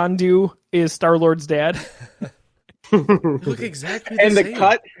that Yondu is Star-Lord's dad. Look exactly the and same.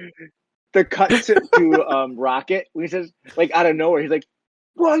 the cut to Rocket, when he says, like, out of nowhere, he's like,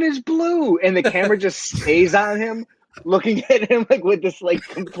 "One is blue," and the camera just stays on him, looking at him like with this like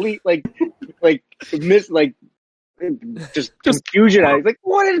complete just confusion. He's like,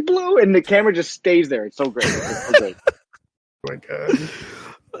 "What is blue?" And the camera just stays there. It's so great. It's so great. Oh my god.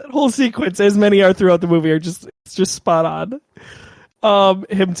 That whole sequence, as many are throughout the movie, it's just spot on.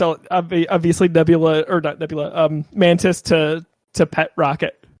 Him telling obviously Mantis to pet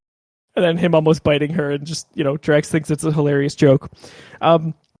Rocket. And then him almost biting her, and just, Drax thinks it's a hilarious joke.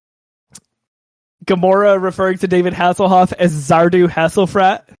 Gamora referring to David Hasselhoff as Zardu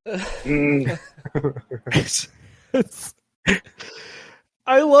Hasselfrat.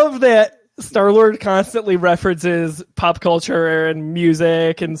 I love that Star-Lord constantly references pop culture and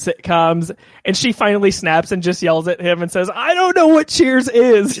music and sitcoms, and she finally snaps and just yells at him and says, "I don't know what Cheers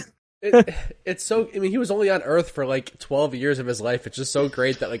is." It's so. I mean, he was only on Earth for like 12 years of his life. It's just so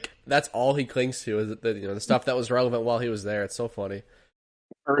great that like that's all he clings to is the stuff that was relevant while he was there. It's so funny.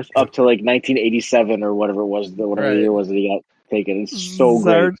 Earth up to like 1987 or whatever it was, whatever year was that he got taken. It's so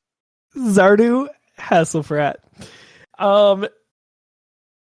great. Zardu Hasselfrat.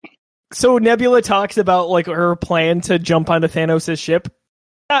 So Nebula talks about like her plan to jump onto Thanos' ship.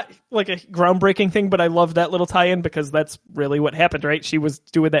 Not like a groundbreaking thing, but I love that little tie-in because that's really what happened, right? She was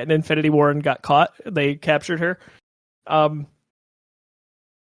doing that in Infinity War and got caught. They captured her.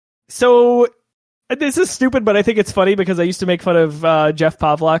 So this is stupid, but I think it's funny because I used to make fun of Jeff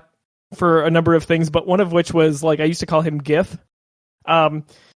Pavlak for a number of things, but one of which was like I used to call him GIF.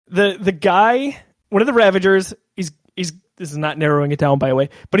 The guy, one of the Ravagers, he's this is not narrowing it down by the way,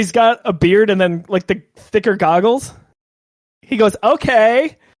 but he's got a beard and then like the thicker goggles. He goes,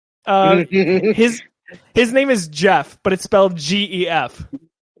 "Okay." His name is Jeff, but it's spelled G-E-F.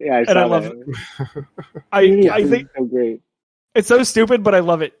 Yeah, I love it. I think so great. It's so stupid, but I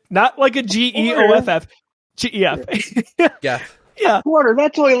love it. Not like a G-E-O-F-F. G-E-F. Yeah. Yeah. Quarter,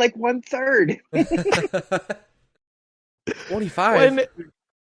 that's only like 1/3. 25.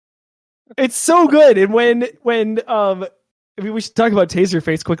 It's so good. And when we should talk about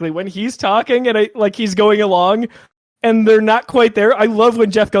Taserface quickly. When he's talking and he's going along and they're not quite there, I love when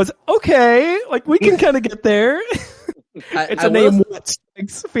Jeff goes, "Okay, like we can kind of get there." It's a name what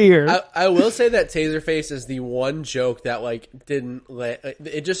Shakespeare. I will say that Taserface is the one joke that like didn't let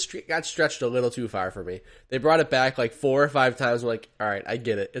it just got stretched a little too far for me. They brought it back like 4 or 5 times. I'm like, all right, I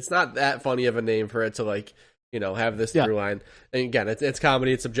get it. It's not that funny of a name for it to like have this through line. And again, it's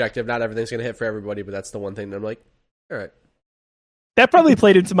comedy, it's subjective. Not everything's gonna hit for everybody, but that's the one thing that I'm like, all right. That probably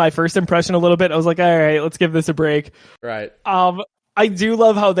played into my first impression a little bit. I was like, all right, let's give this a break. Right. I do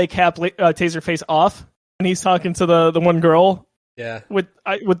love how they cap Taserface off and he's talking to the one girl. Yeah. With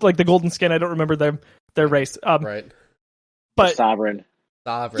like the golden skin. I don't remember their race. Right. But Sovereign.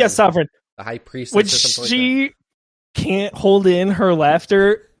 Yeah, Sovereign. The high priestess. When or something she like can't hold in her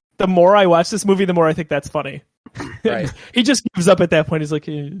laughter, the more I watch this movie, the more I think that's funny. Right. He just gives up at that point. He's like,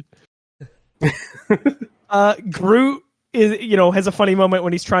 Groot is, has a funny moment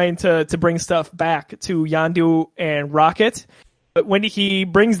when he's trying to bring stuff back to Yondu and Rocket. But when he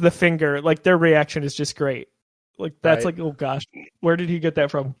brings the finger, like their reaction is just great. Like that's like, oh gosh, where did he get that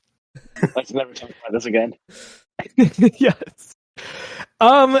from? Let's never talk about this again. Yes.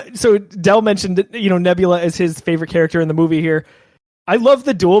 So Del mentioned, Nebula is his favorite character in the movie here. I love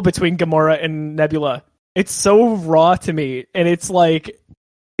the duel between Gamora and Nebula. It's so raw to me, and it's like,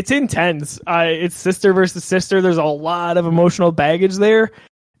 it's intense. It's sister versus sister. There's a lot of emotional baggage there,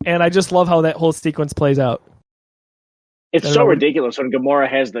 and I just love how that whole sequence plays out. It's so ridiculous when Gamora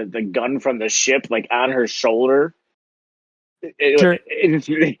has the gun from the ship like on her shoulder. It's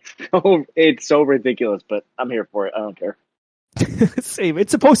so ridiculous, but I'm here for it. I don't care. Same.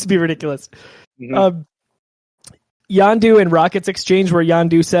 It's supposed to be ridiculous. Mm-hmm. Yondu and Rocket's exchange where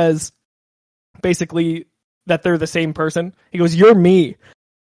Yondu says basically that they're the same person. He goes, "You're me."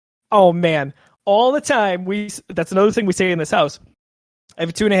 Oh man. All the time that's another thing we say in this house. I have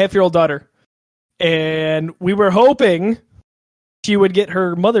a 2.5-year-old daughter, and we were hoping she would get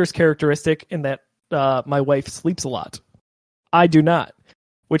her mother's characteristic in that my wife sleeps a lot. I do not,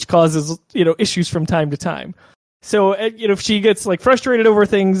 which causes issues from time to time. So if she gets like frustrated over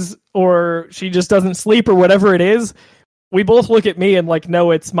things or she just doesn't sleep or whatever it is, we both look at me and like,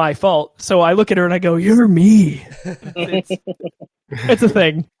 no, it's my fault. So I look at her and I go, "You're me." It's a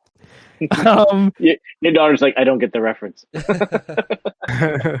thing. Your daughter's like, "I don't get the reference."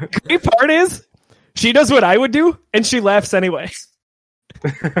 Great part is she does what I would do and she laughs anyway.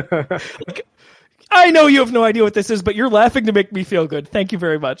 Like, I know you have no idea what this is, but you're laughing to make me feel good. Thank you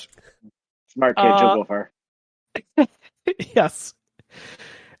very much. Smart kid, she'll go far. Yes.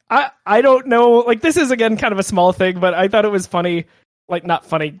 I don't know. Like, this is, again, kind of a small thing, but I thought it was funny. Like, not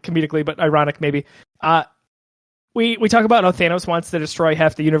funny comedically, but ironic, maybe. We talk about how Thanos wants to destroy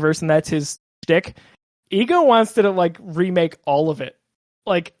half the universe, and that's his shtick. Ego wants to, like, remake all of it.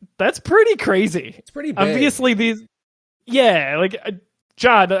 Like, that's pretty crazy. It's pretty big. Obviously, these... Yeah, like...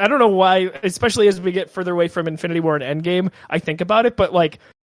 John, I don't know why, especially as we get further away from Infinity War and Endgame, I think about it, but, like,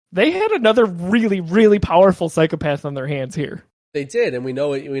 they had another really, really powerful psychopath on their hands here. They did, and we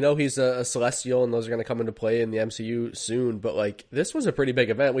know he's a Celestial, and those are going to come into play in the MCU soon. But like, this was a pretty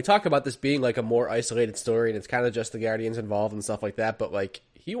big event. We talk about this being like a more isolated story, and it's kind of just the Guardians involved and stuff like that. But like,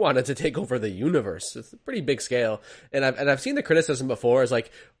 he wanted to take over the universe. It's a pretty big scale, and I've seen the criticism before is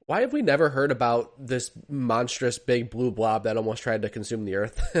like, why have we never heard about this monstrous big blue blob that almost tried to consume the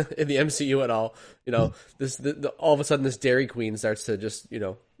Earth in the MCU at all? All of a sudden this Dairy Queen starts to just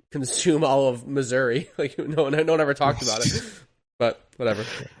consume all of Missouri. Like no one ever talked about it. But whatever.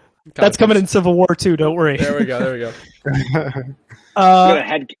 That's coming in Civil War too. Don't worry. There we go. I'm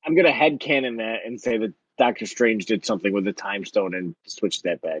gonna headcanon that and say that Doctor Strange did something with the Time Stone and switched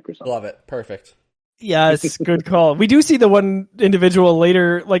that back or something. Love it. Perfect. Yes, good call. We do see the one individual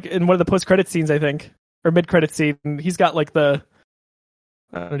later, like in one of the post-credit scenes, I think, or mid-credit scene. He's got like I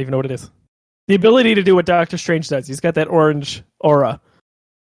don't even know what it is. The ability to do what Doctor Strange does. He's got that orange aura.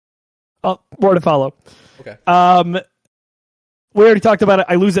 Oh, more to follow. Okay. We already talked about it.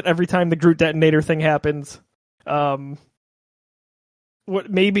 I lose it every time the Groot detonator thing happens. What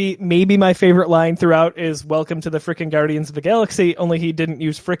maybe my favorite line throughout is "Welcome to the frickin' Guardians of the Galaxy." Only he didn't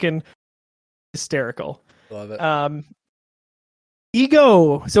use frickin'. Hysterical. Love it.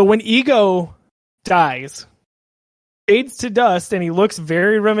 Ego. So when Ego dies, fades to dust, and he looks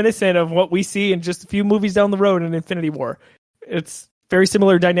very reminiscent of what we see in just a few movies down the road in Infinity War. It's very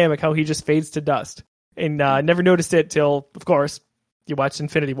similar dynamic how he just fades to dust. And never noticed it till, of course, you watched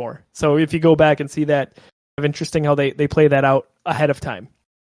Infinity War. So if you go back and see that, it's interesting how they play that out ahead of time.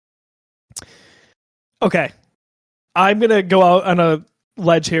 Okay. I'm going to go out on a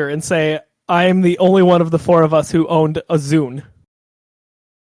ledge here and say I'm the only one of the four of us who owned a Zune.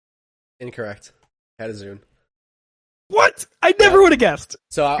 Incorrect. Had a Zune. What? I never would have guessed.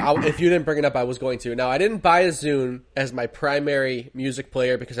 So if you didn't bring it up, I was going to. Now, I didn't buy a Zune as my primary music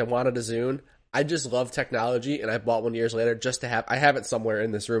player because I wanted a Zune. I just love technology, and I bought one years later just to have. I have it somewhere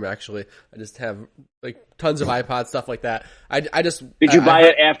in this room, actually. I just have like tons of iPods, stuff like that. Did you buy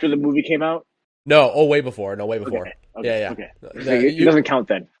it after the movie came out? No, way before. No, way before. Okay. Yeah. It doesn't count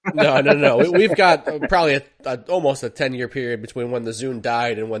then. No. We've got probably almost a 10-year period between when the Zune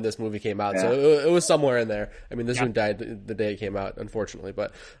died and when this movie came out. Yeah. So it was somewhere in there. I mean, the Zune died the day it came out, unfortunately.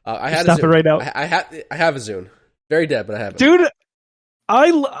 But I had Stop a Zune. It right now. I have a Zune. Very dead, but I have it. Dude,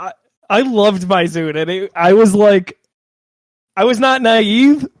 I loved my Zune, and I was like, I was not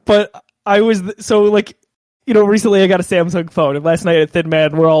naive, but I was recently I got a Samsung phone, and last night at Thin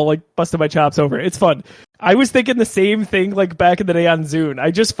Man, we're all like busting my chops over it. It's fun. I was thinking the same thing like back in the day on Zune.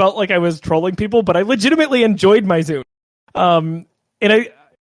 I just felt like I was trolling people, but I legitimately enjoyed my Zune. And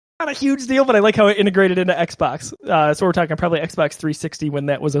not a huge deal, but I like how it integrated into Xbox. So we're talking probably Xbox 360 when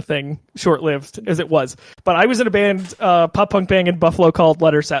that was a thing, short-lived as it was. But I was in a band, pop-punk band in Buffalo called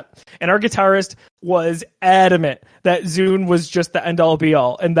Letter Set, and our guitarist was adamant that Zune was just the end-all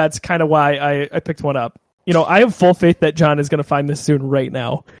be-all, and that's kind of why I picked one up. I have full faith that John is going to find this soon right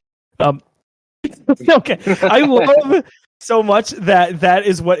now. Okay, I love so much that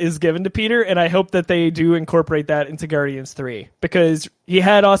is what is given to Peter, and I hope that they do incorporate that into Guardians 3, because he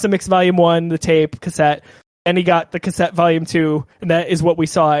had Awesome Mix Volume 1, the tape, cassette, and he got the cassette Volume 2, and that is what we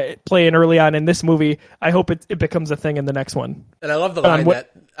saw playing early on in this movie. I hope it becomes a thing in the next one. And I love the line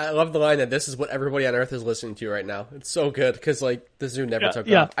that this is what everybody on Earth is listening to right now. It's so good, because like the Zune never took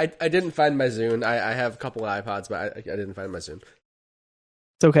off. I didn't find my Zune. I have a couple of iPods, but I didn't find my Zune.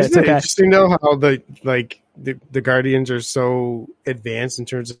 It's okay. Isn't it interesting though how the Guardians are so advanced in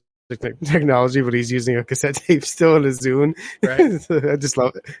terms technology, but he's using a cassette tape still in his Zune. Right. I just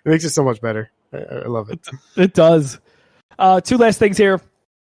love it. It makes it so much better. I love it. It does. Two last things here.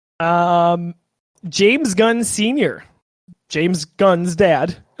 James Gunn Sr., James Gunn's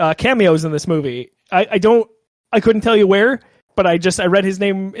dad, cameos in this movie. I couldn't tell you where, but I read his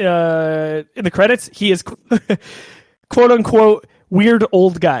name in the credits. He is quote unquote weird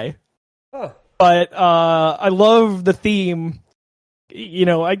old guy. Oh. But I love the theme. You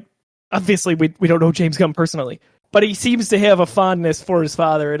know, obviously we don't know James Gunn personally, but he seems to have a fondness for his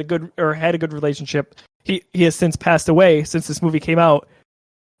father and had a good relationship. He has since passed away since this movie came out.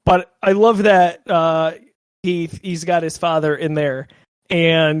 But I love that he's got his father in there,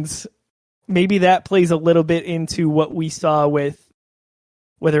 and maybe that plays a little bit into what we saw with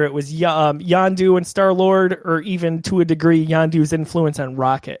whether it was Yondu and Star-Lord, or even to a degree Yondu's influence on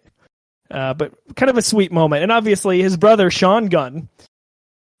Rocket. But kind of a sweet moment, and obviously his brother Sean Gunn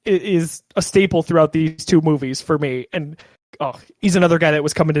is a staple throughout these two movies for me, and he's another guy that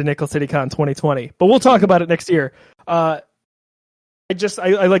was coming to Nickel City Con 2020. But we'll talk about it next year. I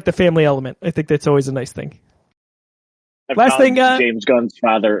like the family element. I think that's always a nice thing. Last thing, James Gunn's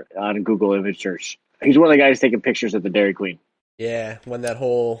father on Google image search. He's one of the guys taking pictures at the Dairy Queen. Yeah, when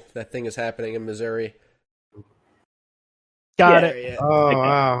that thing is happening in Missouri. Got it. Yeah. Oh,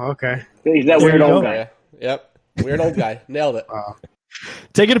 wow. Okay. He's that weird old guy. Yeah. Yep. Weird old guy. Nailed it. Wow.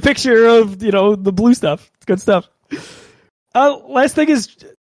 Taking a picture of, the blue stuff. It's good stuff. Last thing is,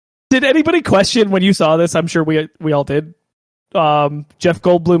 did anybody question when you saw this? I'm sure we all did. Jeff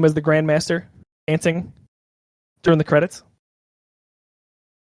Goldblum as the Grandmaster dancing during the credits.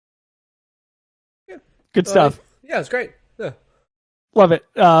 Yeah. Good stuff. Yeah, it's great. Yeah. Love it.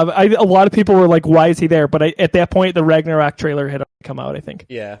 A lot of people were like, "Why is he there?" But at that point, the Ragnarok trailer had come out. I think.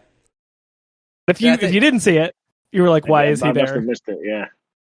 Yeah. If you didn't see it, you were like, "Why is he I must there?" have missed it. Yeah.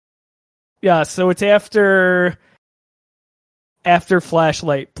 Yeah. So it's after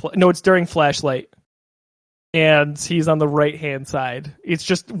Flashlight. No, it's during Flashlight, and he's on the right hand side. It's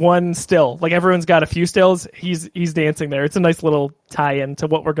just one still. Like everyone's got a few stills. He's dancing there. It's a nice little tie-in to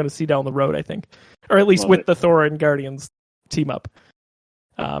what we're going to see down the road, I think, or at least with the Thor and Guardians team up.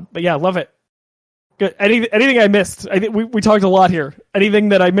 But yeah, love it. Good. Anything I missed? I think we talked a lot here. Anything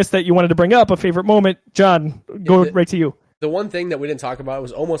that I missed that you wanted to bring up? A favorite moment, John? Right to you. The one thing that we didn't talk about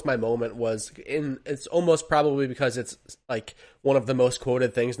was almost my moment it's almost probably because it's like one of the most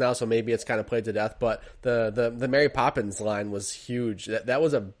quoted things now, so maybe it's kind of played to death, but the Mary Poppins line was huge. That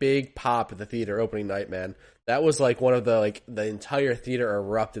was a big pop at the theater opening night, man. That was like one of the entire theater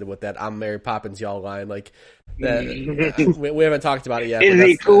erupted with that "I'm Mary Poppins, y'all" line. Like that, we haven't talked about it yet. Is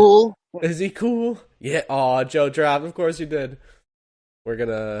he cool? Is he cool? Yeah. Aw, Joe dropped. Of course you did. We're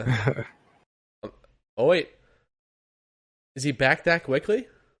gonna. Oh wait. Is he back that quickly?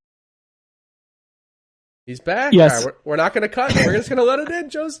 He's back. Yes. Right, we're not going to cut. We're just going to let it in.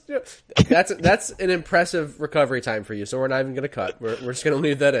 Joe's. That's an impressive recovery time for you. So we're not even going to cut. We're just going to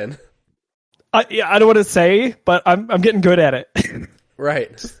leave that in. I don't want to say, but I'm getting good at it.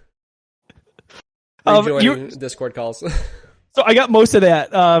 Right. Rejoining Discord calls. So I got most of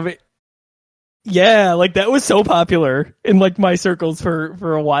that. Yeah, like that was so popular in like my circles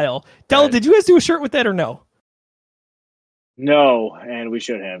for a while. Del, Right. did you guys do a shirt with that or no? No, and we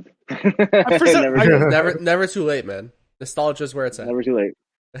should have. Never too late, man. Nostalgia is where it's at. Never too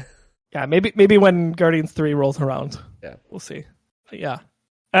late. Yeah, maybe when Guardians 3 rolls around. Yeah. We'll see. But yeah.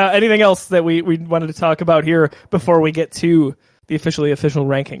 Anything else that we wanted to talk about here before we get to the official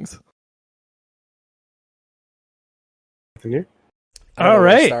rankings? Nothing here? All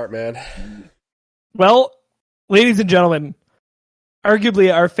right. Start, man. Well, ladies and gentlemen,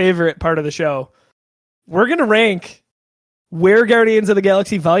 arguably our favorite part of the show, we're going to rank where Guardians of the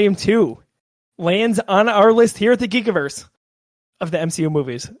Galaxy Volume 2 lands on our list here at the Geekiverse of the MCU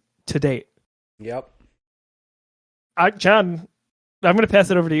movies to date. Yep. John, I'm going to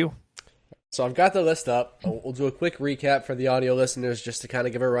pass it over to you. So I've got the list up. We'll do a quick recap for the audio listeners just to kind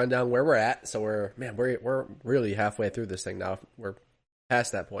of give a rundown where we're at. So we're really halfway through this thing now. We're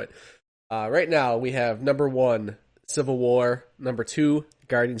past that point. Right now we have number 1, Civil War. Number 2,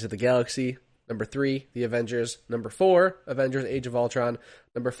 Guardians of the Galaxy. Number 3, The Avengers. Number 4, Avengers Age of Ultron.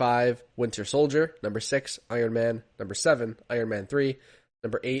 Number 5, Winter Soldier. Number 6, Iron Man. Number 7, Iron Man 3.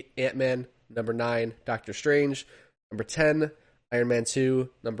 Number 8, Ant-Man. Number 9, Doctor Strange. Number 10, Iron Man 2.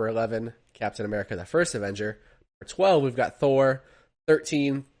 Number 11, Captain America, the First Avenger. Number 12, we've got Thor.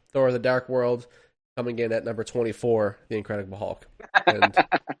 13, Thor the Dark World. Coming in at number 24, The Incredible Hulk. And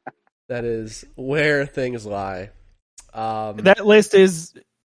that is where things lie. That list is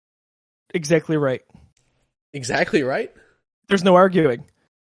exactly right. Exactly right? There's no arguing.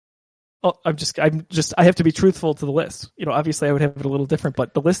 Oh, I have to be truthful to the list. Obviously I would have it a little different,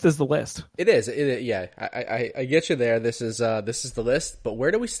 but the list is the list. It is. Yeah. I get you there. This is the list, but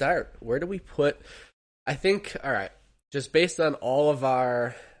where do we start? Where do we put? I think, all right, just based on all of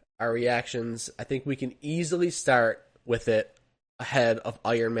our reactions, I think we can easily start with it ahead of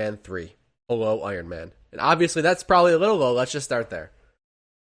Iron Man 3, below Iron Man. And obviously that's probably a little low. Let's just start there.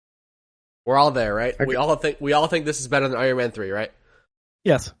 We're all there, right? Okay. We all think this is better than Iron Man 3, right?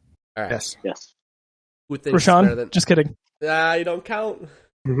 Yes. All right. Yes. Who thinks Rashawn? it's better than... Just kidding. You don't count.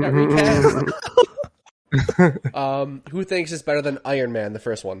 Got recast. Who thinks it's better than Iron Man, the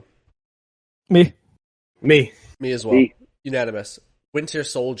first one? Me. Me as well. Me. Unanimous. Winter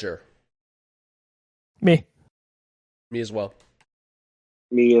Soldier. Me as well.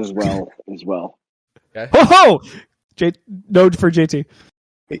 Me as well. Okay. Ho! No for JT.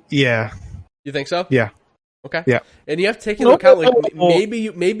 Yeah. You think so? Yeah. Okay. Yeah. And you have to take into account, like,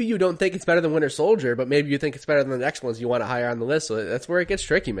 maybe you don't think it's better than Winter Soldier, but maybe you think it's better than the next ones you want it higher on the list. So that's where it gets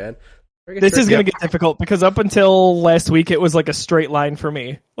tricky, man. This is going to get difficult because up until last week, it was like a straight line for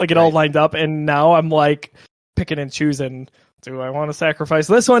me. Like it all lined up, and now I'm like picking and choosing. Do I want to sacrifice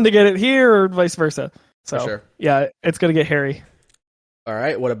this one to get it here, or vice versa? So, sure. Yeah, it's going to get hairy. All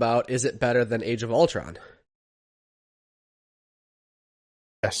right. What about, is it better than Age of Ultron?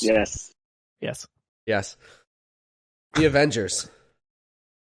 Yes. The Avengers.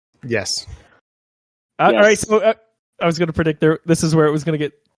 Yes. All right. So I was going to predict this is where it was going to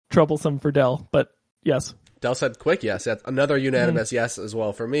get troublesome for Dell, but yes. Dell said quick yes. That's another unanimous yes as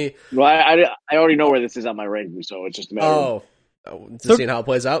well for me. Well, I already know where this is on my ranking, so it's just a matter of seeing how it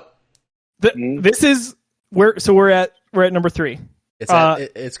plays out. This is where. So we're at number 3.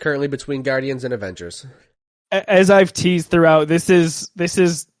 It's currently between Guardians and Avengers. As I've teased throughout, this is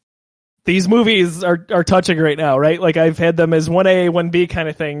these movies are touching right now, right? Like I've had them as 1A, 1B kind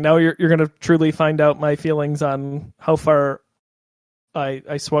of thing. Now you're going to truly find out my feelings on how far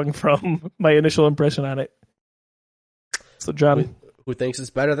I swung from my initial impression on it. So John, who thinks it's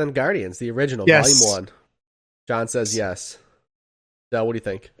better than Guardians, the original, yes. Volume 1? John says yes. Del, what do you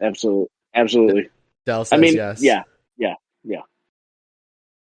think? Absolutely. Del says yes. Yeah.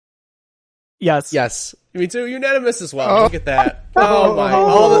 Yes. Me too. Unanimous as well. Look at that. Oh my!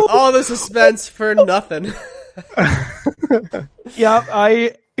 All the suspense for nothing. Yeah,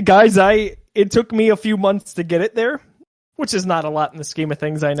 it took me a few months to get it there, which is not a lot in the scheme of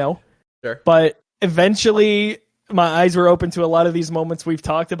things, I know. Sure. But eventually, my eyes were open to a lot of these moments we've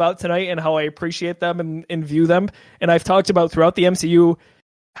talked about tonight and how I appreciate them and view them. And I've talked about throughout the MCU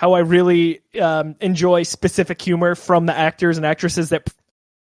how I really enjoy specific humor from the actors and actresses that.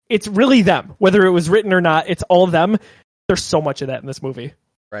 It's really them, whether it was written or not. It's all them. There's so much of that in this movie.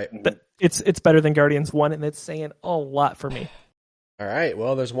 Right. It's better than Guardians 1, and it's saying a lot for me. All right.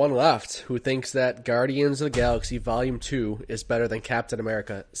 Well, there's one left who thinks that Guardians of the Galaxy Volume 2 is better than Captain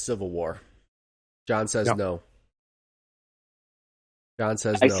America: Civil War. John says no. John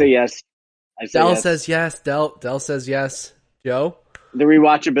says no. I say yes. Del says yes. Del says yes. Joe? The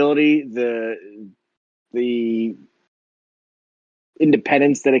rewatchability, the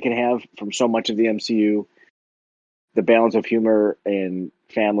independence that it can have from so much of the MCU, the balance of humor and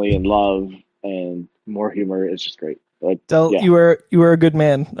family and love and more humor is just great. Del, you are a good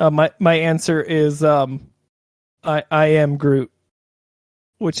man. My answer is I am Groot,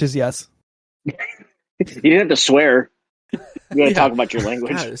 which is yes. You didn't have to swear. You got to talk about your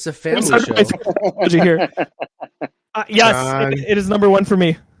language. God, it's a family show. Did you hear? Yes, it is number 1 for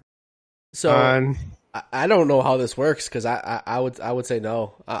me. So I don't know how this works because I would say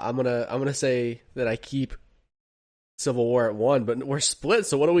no. I'm gonna say that I keep Civil War at 1, but we're split.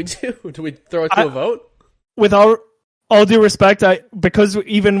 So what do we do? Do we throw it to a vote? With all due respect, because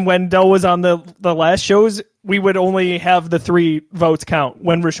even when Del was on the last shows, we would only have the 3 votes count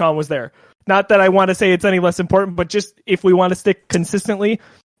when Rashawn was there. Not that I want to say it's any less important, but just if we want to stick consistently,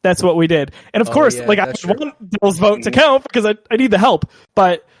 that's what we did. And of course, I want Del's vote to count because I need the help.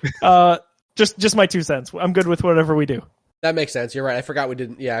 But just my 2 cents. I'm good with whatever we do. That makes sense. You're right. I forgot we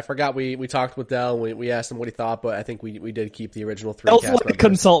didn't. Yeah, I forgot we talked with Del and we asked him what he thought, but I think we did keep the original 3 Del's cast like members. a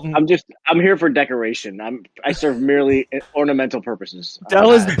consultant. I'm here for decoration. I serve merely ornamental purposes.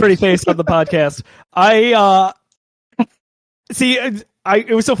 Del is the pretty face of the podcast. See,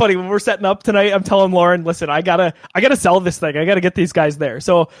 it was so funny when we're setting up tonight. I'm telling Lauren, listen, I gotta sell this thing. I gotta get these guys there.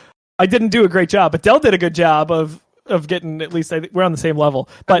 So I didn't do a great job, but Del did a good job of getting, at least we're on the same level.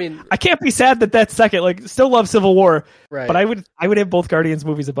 But I can't be sad that that's second. Like, still love Civil War, right? But I would have both Guardians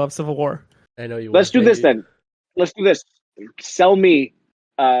movies above Civil War. I know you. Let's do this then. Let's do this. Sell me,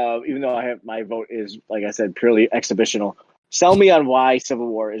 even though my vote is, like I said, purely exhibitional. Sell me on why Civil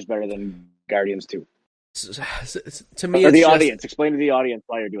War is better than Guardians 2. To me, or the audience. Explain to the audience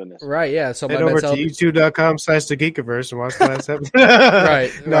why you're doing this. Right, yeah. So head over to youtube.com/thegeekiverse and watch the last episode.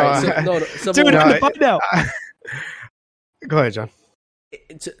 right. Find out. Go ahead, John.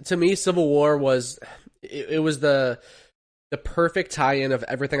 To me, Civil War was it was the perfect tie-in of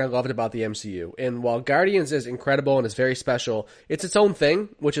everything I loved about the MCU. And while Guardians is incredible and is very special, it's its own thing,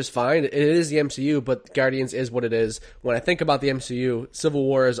 which is fine. It is the MCU, but Guardians is what it is. When I think about the MCU, Civil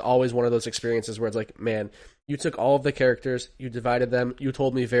War is always one of those experiences where it's like, man, you took all of the characters, you divided them, you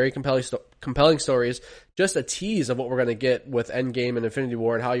told me very compelling stories, just a tease of what we're going to get with Endgame and Infinity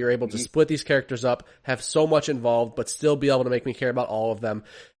War and how you're able to split these characters up, have so much involved, but still be able to make me care about all of them.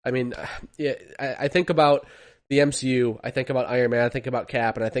 I mean, yeah, I think about the MCU, I think about Iron Man, I think about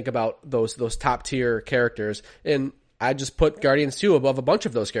Cap, and I think about those top tier characters, and I just put Guardians 2 above a bunch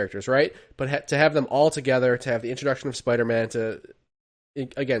of those characters, right? But to have them all together, to have the introduction of Spider-Man,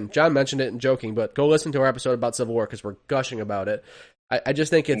 again, John mentioned it in joking, but go listen to our episode about Civil War because we're gushing about it. I just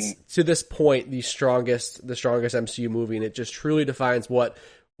think it's, to this point, the strongest MCU movie, and it just truly defines what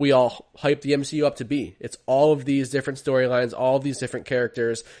we all hype the MCU up to be. It's all of these different storylines, all of these different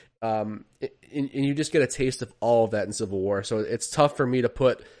characters, and you just get a taste of all of that in Civil War. So it's tough for me to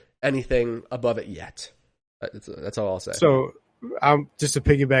put anything above it yet. That's all I'll say. So just to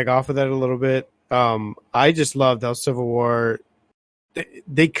piggyback off of that a little bit, I just loved how Civil War,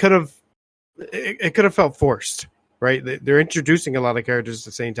 it could have felt forced, right? They're introducing a lot of characters at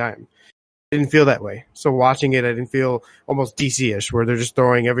the same time. It didn't feel that way. So watching it, I didn't feel almost DC-ish, where they're just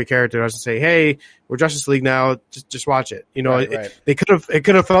throwing every character out and say, "Hey, we're Justice League now. Just watch it." You know, right. It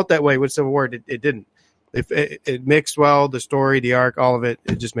could have felt that way with Civil War. It didn't. It mixed well, the story, the arc, all of it.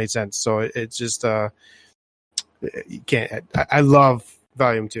 It just made sense. So it's just you can't. I love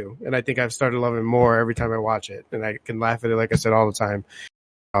Volume 2, and I think I've started loving more every time I watch it, and I can laugh at it like I said all the time.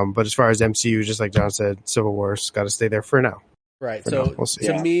 But as far as MCU, just like John said, Civil War's got to stay there for now. Right. So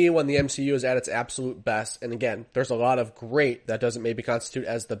to me, when the MCU is at its absolute best, and again, there's a lot of great that doesn't maybe constitute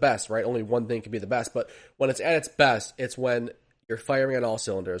as the best, right? Only one thing can be the best. But when it's at its best, it's when you're firing on all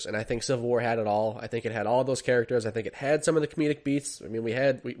cylinders. And I think Civil War had it all. I think it had all those characters. I think it had some of the comedic beats. I mean,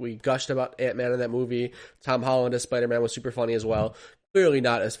 we gushed about Ant-Man in that movie. Tom Holland as Spider-Man was super funny as well. Clearly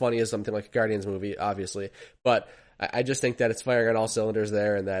not as funny as something like a Guardians movie, obviously. But I just think that it's firing on all cylinders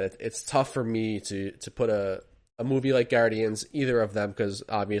there, and that it's tough for me to put a movie like Guardians, either of them, because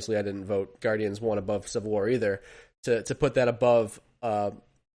obviously I didn't vote Guardians 1 above Civil War either, to put that above,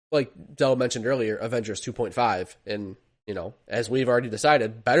 like Del mentioned earlier, Avengers 2.5, and, you know, as we've already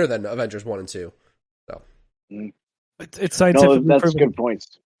decided, better than Avengers 1 and 2. So it's scientific. No, that's good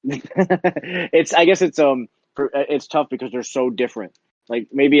points. I guess it's tough because they're so different. Like,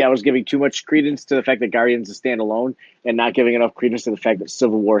 maybe I was giving too much credence to the fact that Guardians is standalone and not giving enough credence to the fact that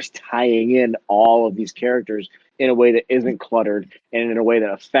Civil War is tying in all of these characters in a way that isn't cluttered and in a way that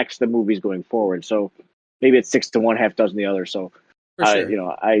affects the movies going forward. So maybe it's 6-1, half dozen the other. So, for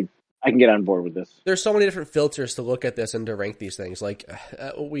sure. I can get on board with this. There's so many different filters to look at this and to rank these things. Like,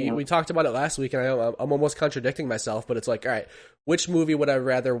 we talked about it last week, and I'm almost contradicting myself, but it's like, all right, which movie would I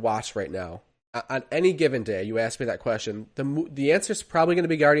rather watch right now? On any given day, you ask me that question, the answer is probably going to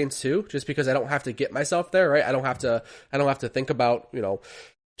be Guardians 2, just because I don't have to get myself there, right? I don't have to think about, you know,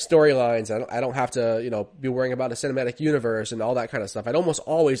 storylines. I don't have to, you know, be worrying about a cinematic universe and all that kind of stuff. I'd almost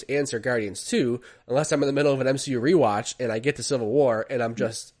always answer Guardians 2 unless I'm in the middle of an MCU rewatch and I get to Civil War and I'm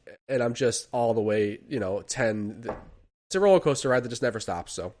just all the way, you know, 10. It's a roller coaster ride that just never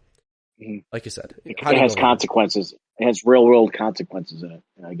stops. So, like you said, it has consequences. It has real world consequences in it,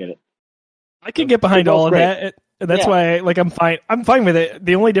 and I get it. I can get behind all of that. That's why, I'm fine. I'm fine with it.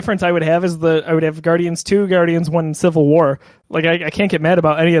 The only difference I would have is I would have Guardians 2, Guardians 1, and Civil War. Like, I can't get mad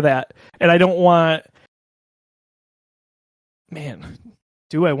about any of that. And I don't want... Man,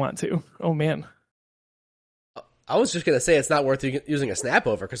 do I want to? Oh, man. I was just going to say it's not worth using a snap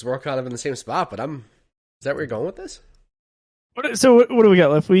over because we're all kind of in the same spot, but is that where you're going with this? So what do we got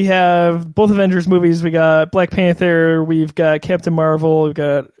left? We have both Avengers movies. We got Black Panther. We've got Captain Marvel. We've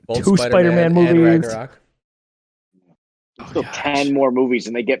got both 2 Spider-Man movies. And Ragnarok. Still 10 more movies,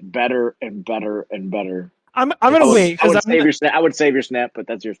 and they get better and better and better. I'm gonna wait. I would save your snap, but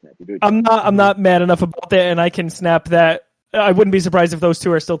that's your snap. You do it. I'm not mad enough about that, and I can snap that. I wouldn't be surprised if those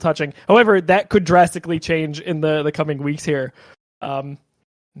two are still touching. However, that could drastically change in the coming weeks here. Man,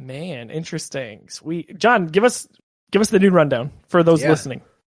 interesting. Sweet. John, give us the new rundown for those listening.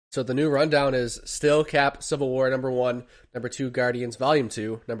 So the new rundown is still Cap, Civil War, number 1. Number 2, Guardians, Volume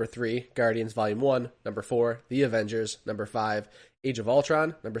 2. Number 3, Guardians, Volume 1. Number 4, The Avengers. Number 5, Age of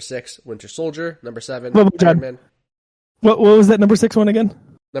Ultron. Number 6, Winter Soldier. Number 7, Iron Man. What was that number 6 one again?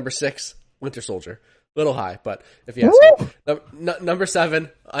 Number 6, Winter Soldier. Little high, but if you ask me. Number 7,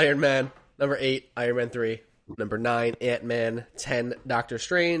 Iron Man. Number 8, Iron Man 3. Number 9, Ant-Man. 10, Doctor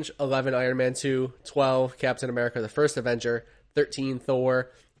Strange. 11, Iron Man 2. 12, Captain America, the First Avenger. 13, Thor.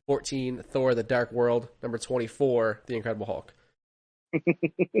 14, Thor, the Dark World. Number 24, The Incredible Hulk.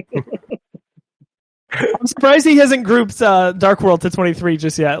 I'm surprised he hasn't grouped Dark World to 23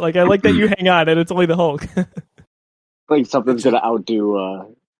 just yet. Like, I like that you hang on and it's only the Hulk. Like something's going to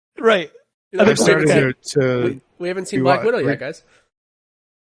outdo... Right. You know, we haven't seen Black Widow yet, guys.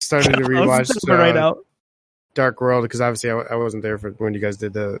 Started to rewatch right out. Dark World because obviously I wasn't there for when you guys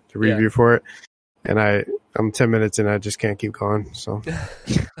did the review for it, and I'm 10 minutes and I just can't keep going. So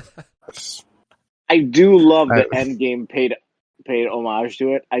I do love that Endgame paid homage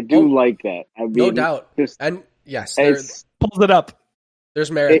to it. I do like that. I mean, no doubt. And yes, pulls it up. There's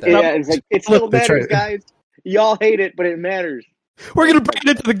merit there. Yeah, it's like it still matters, guys. Y'all hate it, but it matters. We're gonna bring it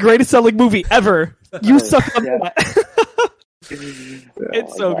into the greatest selling movie ever. You suck on that.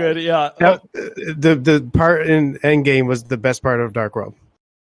 It's so good, yeah. The part in Endgame was the best part of Dark World.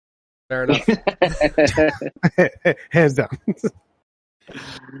 Fair enough. Hands down.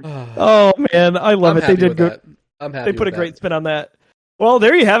 Oh man, I love it. They did good. I'm happy. They put a great spin on that. Well,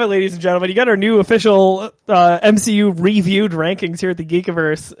 there you have it, ladies and gentlemen. You got our new official MCU reviewed rankings here at the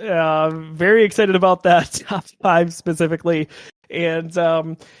Geekiverse. Very excited about that top 5 specifically. And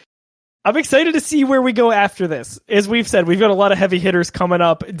I'm excited to see where we go after this. As we've said, we've got a lot of heavy hitters coming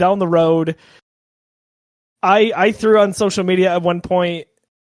up down the road. I threw on social media at one point,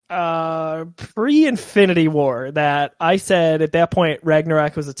 pre-Infinity War, that I said at that point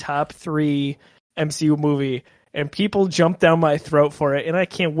Ragnarok was a top 3 MCU movie. And people jumped down my throat for it, and I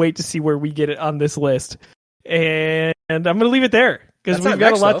can't wait to see where we get it on this list. And I'm going to leave it there, because we've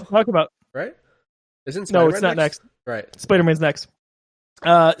got a lot to talk about. Right? Isn't Spider-Man No, it's not next. Right. Spider-Man's next.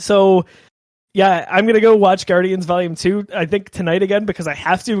 So, yeah, I'm going to go watch Guardians Volume 2, I think, tonight again, because I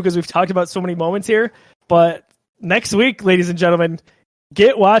have to, because we've talked about so many moments here. But next week, ladies and gentlemen,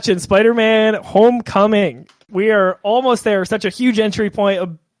 get watching Spider-Man Homecoming. We are almost there. Such a huge entry point,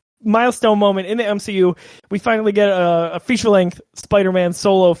 a milestone moment in the MCU. We finally get a feature-length Spider-Man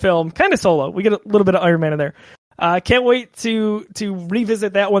solo film, kind of solo. We get a little bit of Iron Man in there. Can't wait to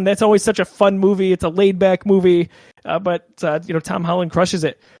revisit that one. That's always such a fun movie. It's a laid-back movie, but Tom Holland crushes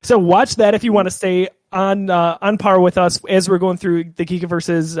it. So watch that if you want to stay on par with us as we're going through the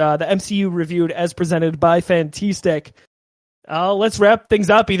Geekiverse's the MCU reviewed as presented by Fantastic. Let's wrap things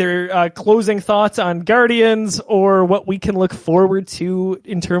up. Either closing thoughts on Guardians or what we can look forward to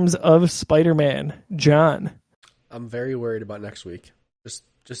in terms of Spider-Man. John, I'm very worried about next week.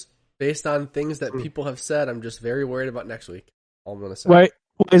 Just based on things that people have said, I'm just very worried about next week. All I'm going to say. Right?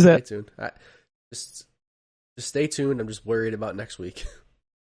 What is that? Stay tuned. Just stay tuned. I'm just worried about next week.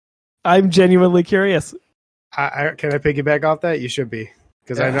 I'm genuinely curious. Can I piggyback off that? You should be.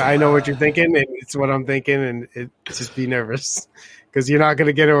 Because I know what you're thinking, and it's what I'm thinking, and just be nervous. Because you're not going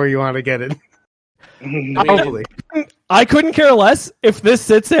to get it where you want to get it. Hopefully. I couldn't care less if this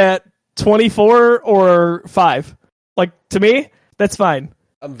sits at 24 or 5. Like, to me, that's fine.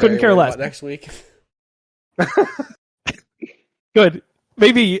 Couldn't care less. Next week. Good.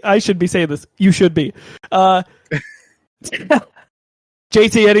 Maybe I should be saying this. You should be. JT,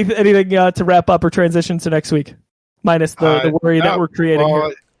 anything to wrap up or transition to next week? Minus the worry that we're creating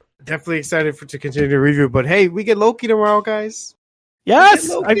here. Definitely excited to continue to review, but hey, we get Loki tomorrow, guys. Yes!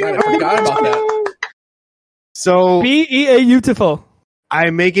 I forgot about that. So, beautiful.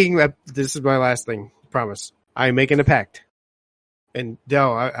 I'm making, this is my last thing, promise. I'm making a pact. And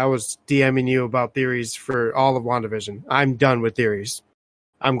Del, I was DMing you about theories for all of WandaVision. I'm done with theories.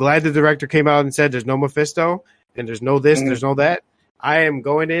 I'm glad the director came out and said there's no Mephisto, and there's no this, and there's no that. I am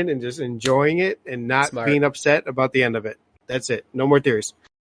going in and just enjoying it and not being upset about the end of it. That's it. No more theories.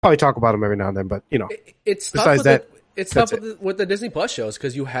 Probably talk about them every now and then, but it's besides that, it's tough with the Disney Plus shows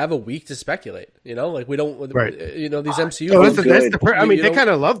because you have a week to speculate. Like we don't, right? These MCU. They kind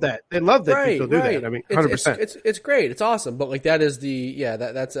of love that. They love that people do that. I mean, 100%. It's great. It's awesome. But like that is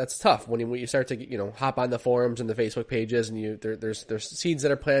that's tough when you start to hop on the forums and the Facebook pages and there's seeds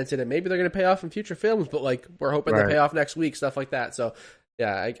that are planted and maybe they're going to pay off in future films. But like we're hoping they pay off next week, stuff like that. So.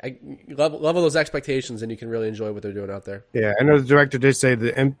 Yeah, I level those expectations, and you can really enjoy what they're doing out there. Yeah, I know the director did say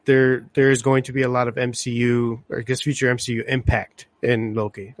that there is going to be a lot of MCU, or I guess future MCU impact in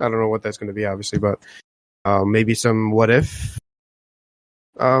Loki. I don't know what that's going to be, obviously, but maybe some what if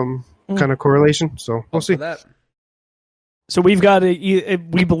kind of correlation. So we'll see. That. So we've got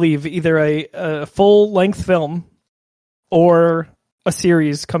we believe either a full length film or a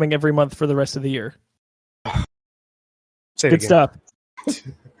series coming every month for the rest of the year. Good stuff.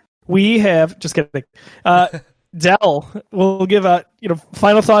 We have, just kidding. Del, we'll give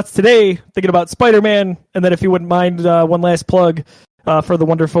final thoughts today, thinking about Spider-Man, and then if you wouldn't mind, one last plug for the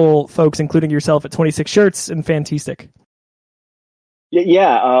wonderful folks, including yourself at 26 Shirts and Fantastic.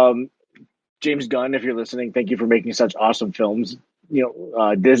 Yeah. James Gunn, if you're listening, thank you for making such awesome films.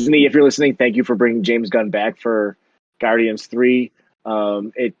 Disney, if you're listening, thank you for bringing James Gunn back for Guardians 3.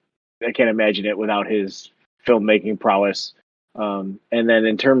 I can't imagine it without his filmmaking prowess. And then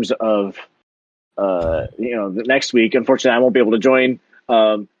in terms of, the next week, unfortunately, I won't be able to join.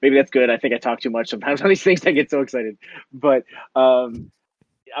 Maybe that's good. I think I talk too much sometimes on these things. I get so excited. But I'm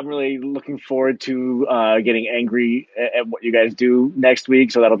really looking forward to getting angry at what you guys do next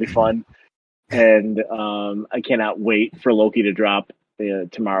week. So that'll be fun. And I cannot wait for Loki to drop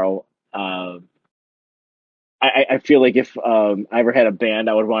tomorrow. I feel like if I ever had a band,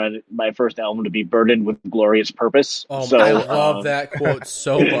 I would want my first album to be burdened with glorious purpose. Oh, so, I love that quote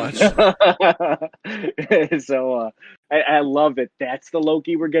so much. So I love that that's the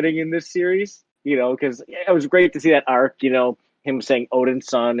Loki we're getting in this series, because it was great to see that arc, him saying Odin's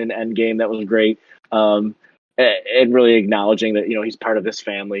son in Endgame. That was great. And really acknowledging that, he's part of this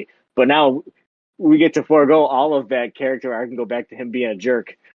family. But now we get to forego all of that character arc and go back to him being a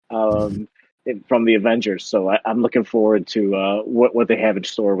jerk. From the Avengers, so I'm looking forward to what they have in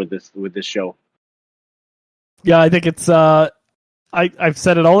store with this show. Yeah, I think it's. I've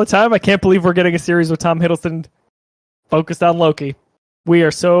said it all the time. I can't believe we're getting a series with Tom Hiddleston focused on Loki. We are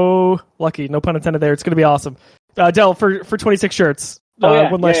so lucky. No pun intended there. It's going to be awesome. Del, for 26 Shirts.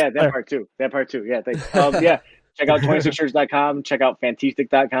 That part too. Yeah, thanks. Check out 26shirts.com. Check out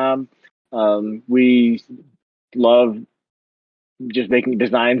Fantastic.com. We love just making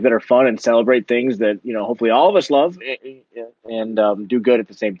designs that are fun and celebrate things that, hopefully all of us love and do good at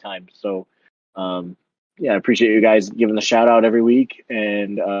the same time. So, I appreciate you guys giving the shout out every week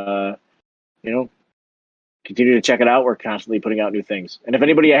and, continue to check it out. We're constantly putting out new things. And if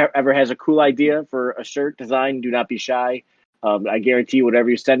anybody ever has a cool idea for a shirt design, do not be shy. I guarantee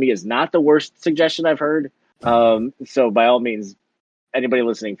whatever you send me is not the worst suggestion I've heard. So by all means, anybody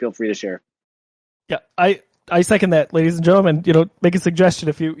listening, feel free to share. Yeah, I second that, ladies and gentlemen. Make a suggestion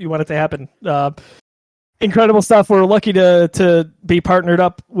if you want it to happen. Incredible stuff. We're lucky to be partnered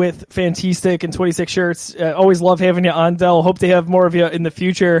up with Fantastic and 26 Shirts. Always love having you on, Del. Hope to have more of you in the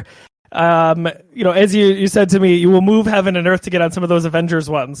future. As you said to me, you will move heaven and earth to get on some of those Avengers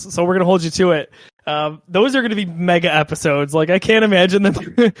ones. So we're going to hold you to it. Those are going to be mega episodes. Like, I can't imagine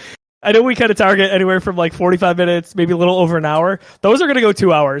them. I know we kind of target anywhere from like 45 minutes, maybe a little over an hour. Those are going to go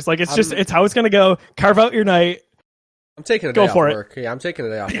 2 hours. Like, it's how it's going to go. Carve out your night. I'm taking a day off work. Yeah, I'm taking a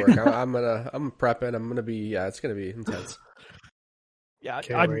day off work. I'm prepping. I'm gonna be. It's gonna be intense. Yeah,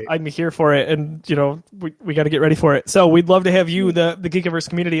 I'm here for it, and we got to get ready for it. So we'd love to have you, the Geekiverse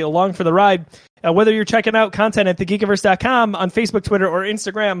community, along for the ride. Whether you're checking out content at thegeekiverse.com on Facebook, Twitter, or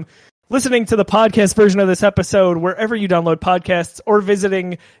Instagram, listening to the podcast version of this episode wherever you download podcasts, or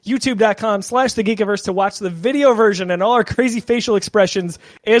visiting youtube.com/thegeekiverse to watch the video version and all our crazy facial expressions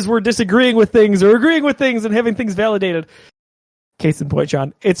as we're disagreeing with things or agreeing with things and having things validated. Case in point,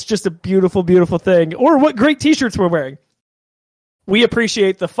 John, it's just a beautiful, beautiful thing. Or what great t-shirts we're wearing. We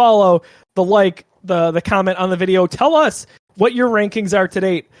appreciate the follow, the like, the comment on the video. Tell us what your rankings are to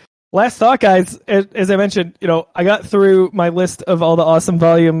date. Last thought, guys, as I mentioned, I got through my list of all the awesome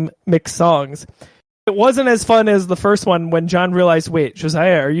volume mix songs. It wasn't as fun as the first one when John realized, wait,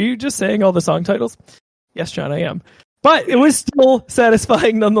 Josiah, are you just saying all the song titles? Yes, John, I am. But it was still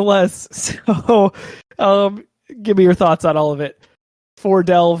satisfying nonetheless. So give me your thoughts on all of it. For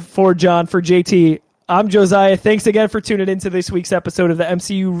Del, for John, for JT, I'm Josiah. Thanks again for tuning into this week's episode of the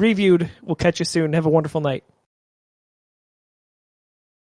MCU Reviewed. We'll catch you soon. Have a wonderful night.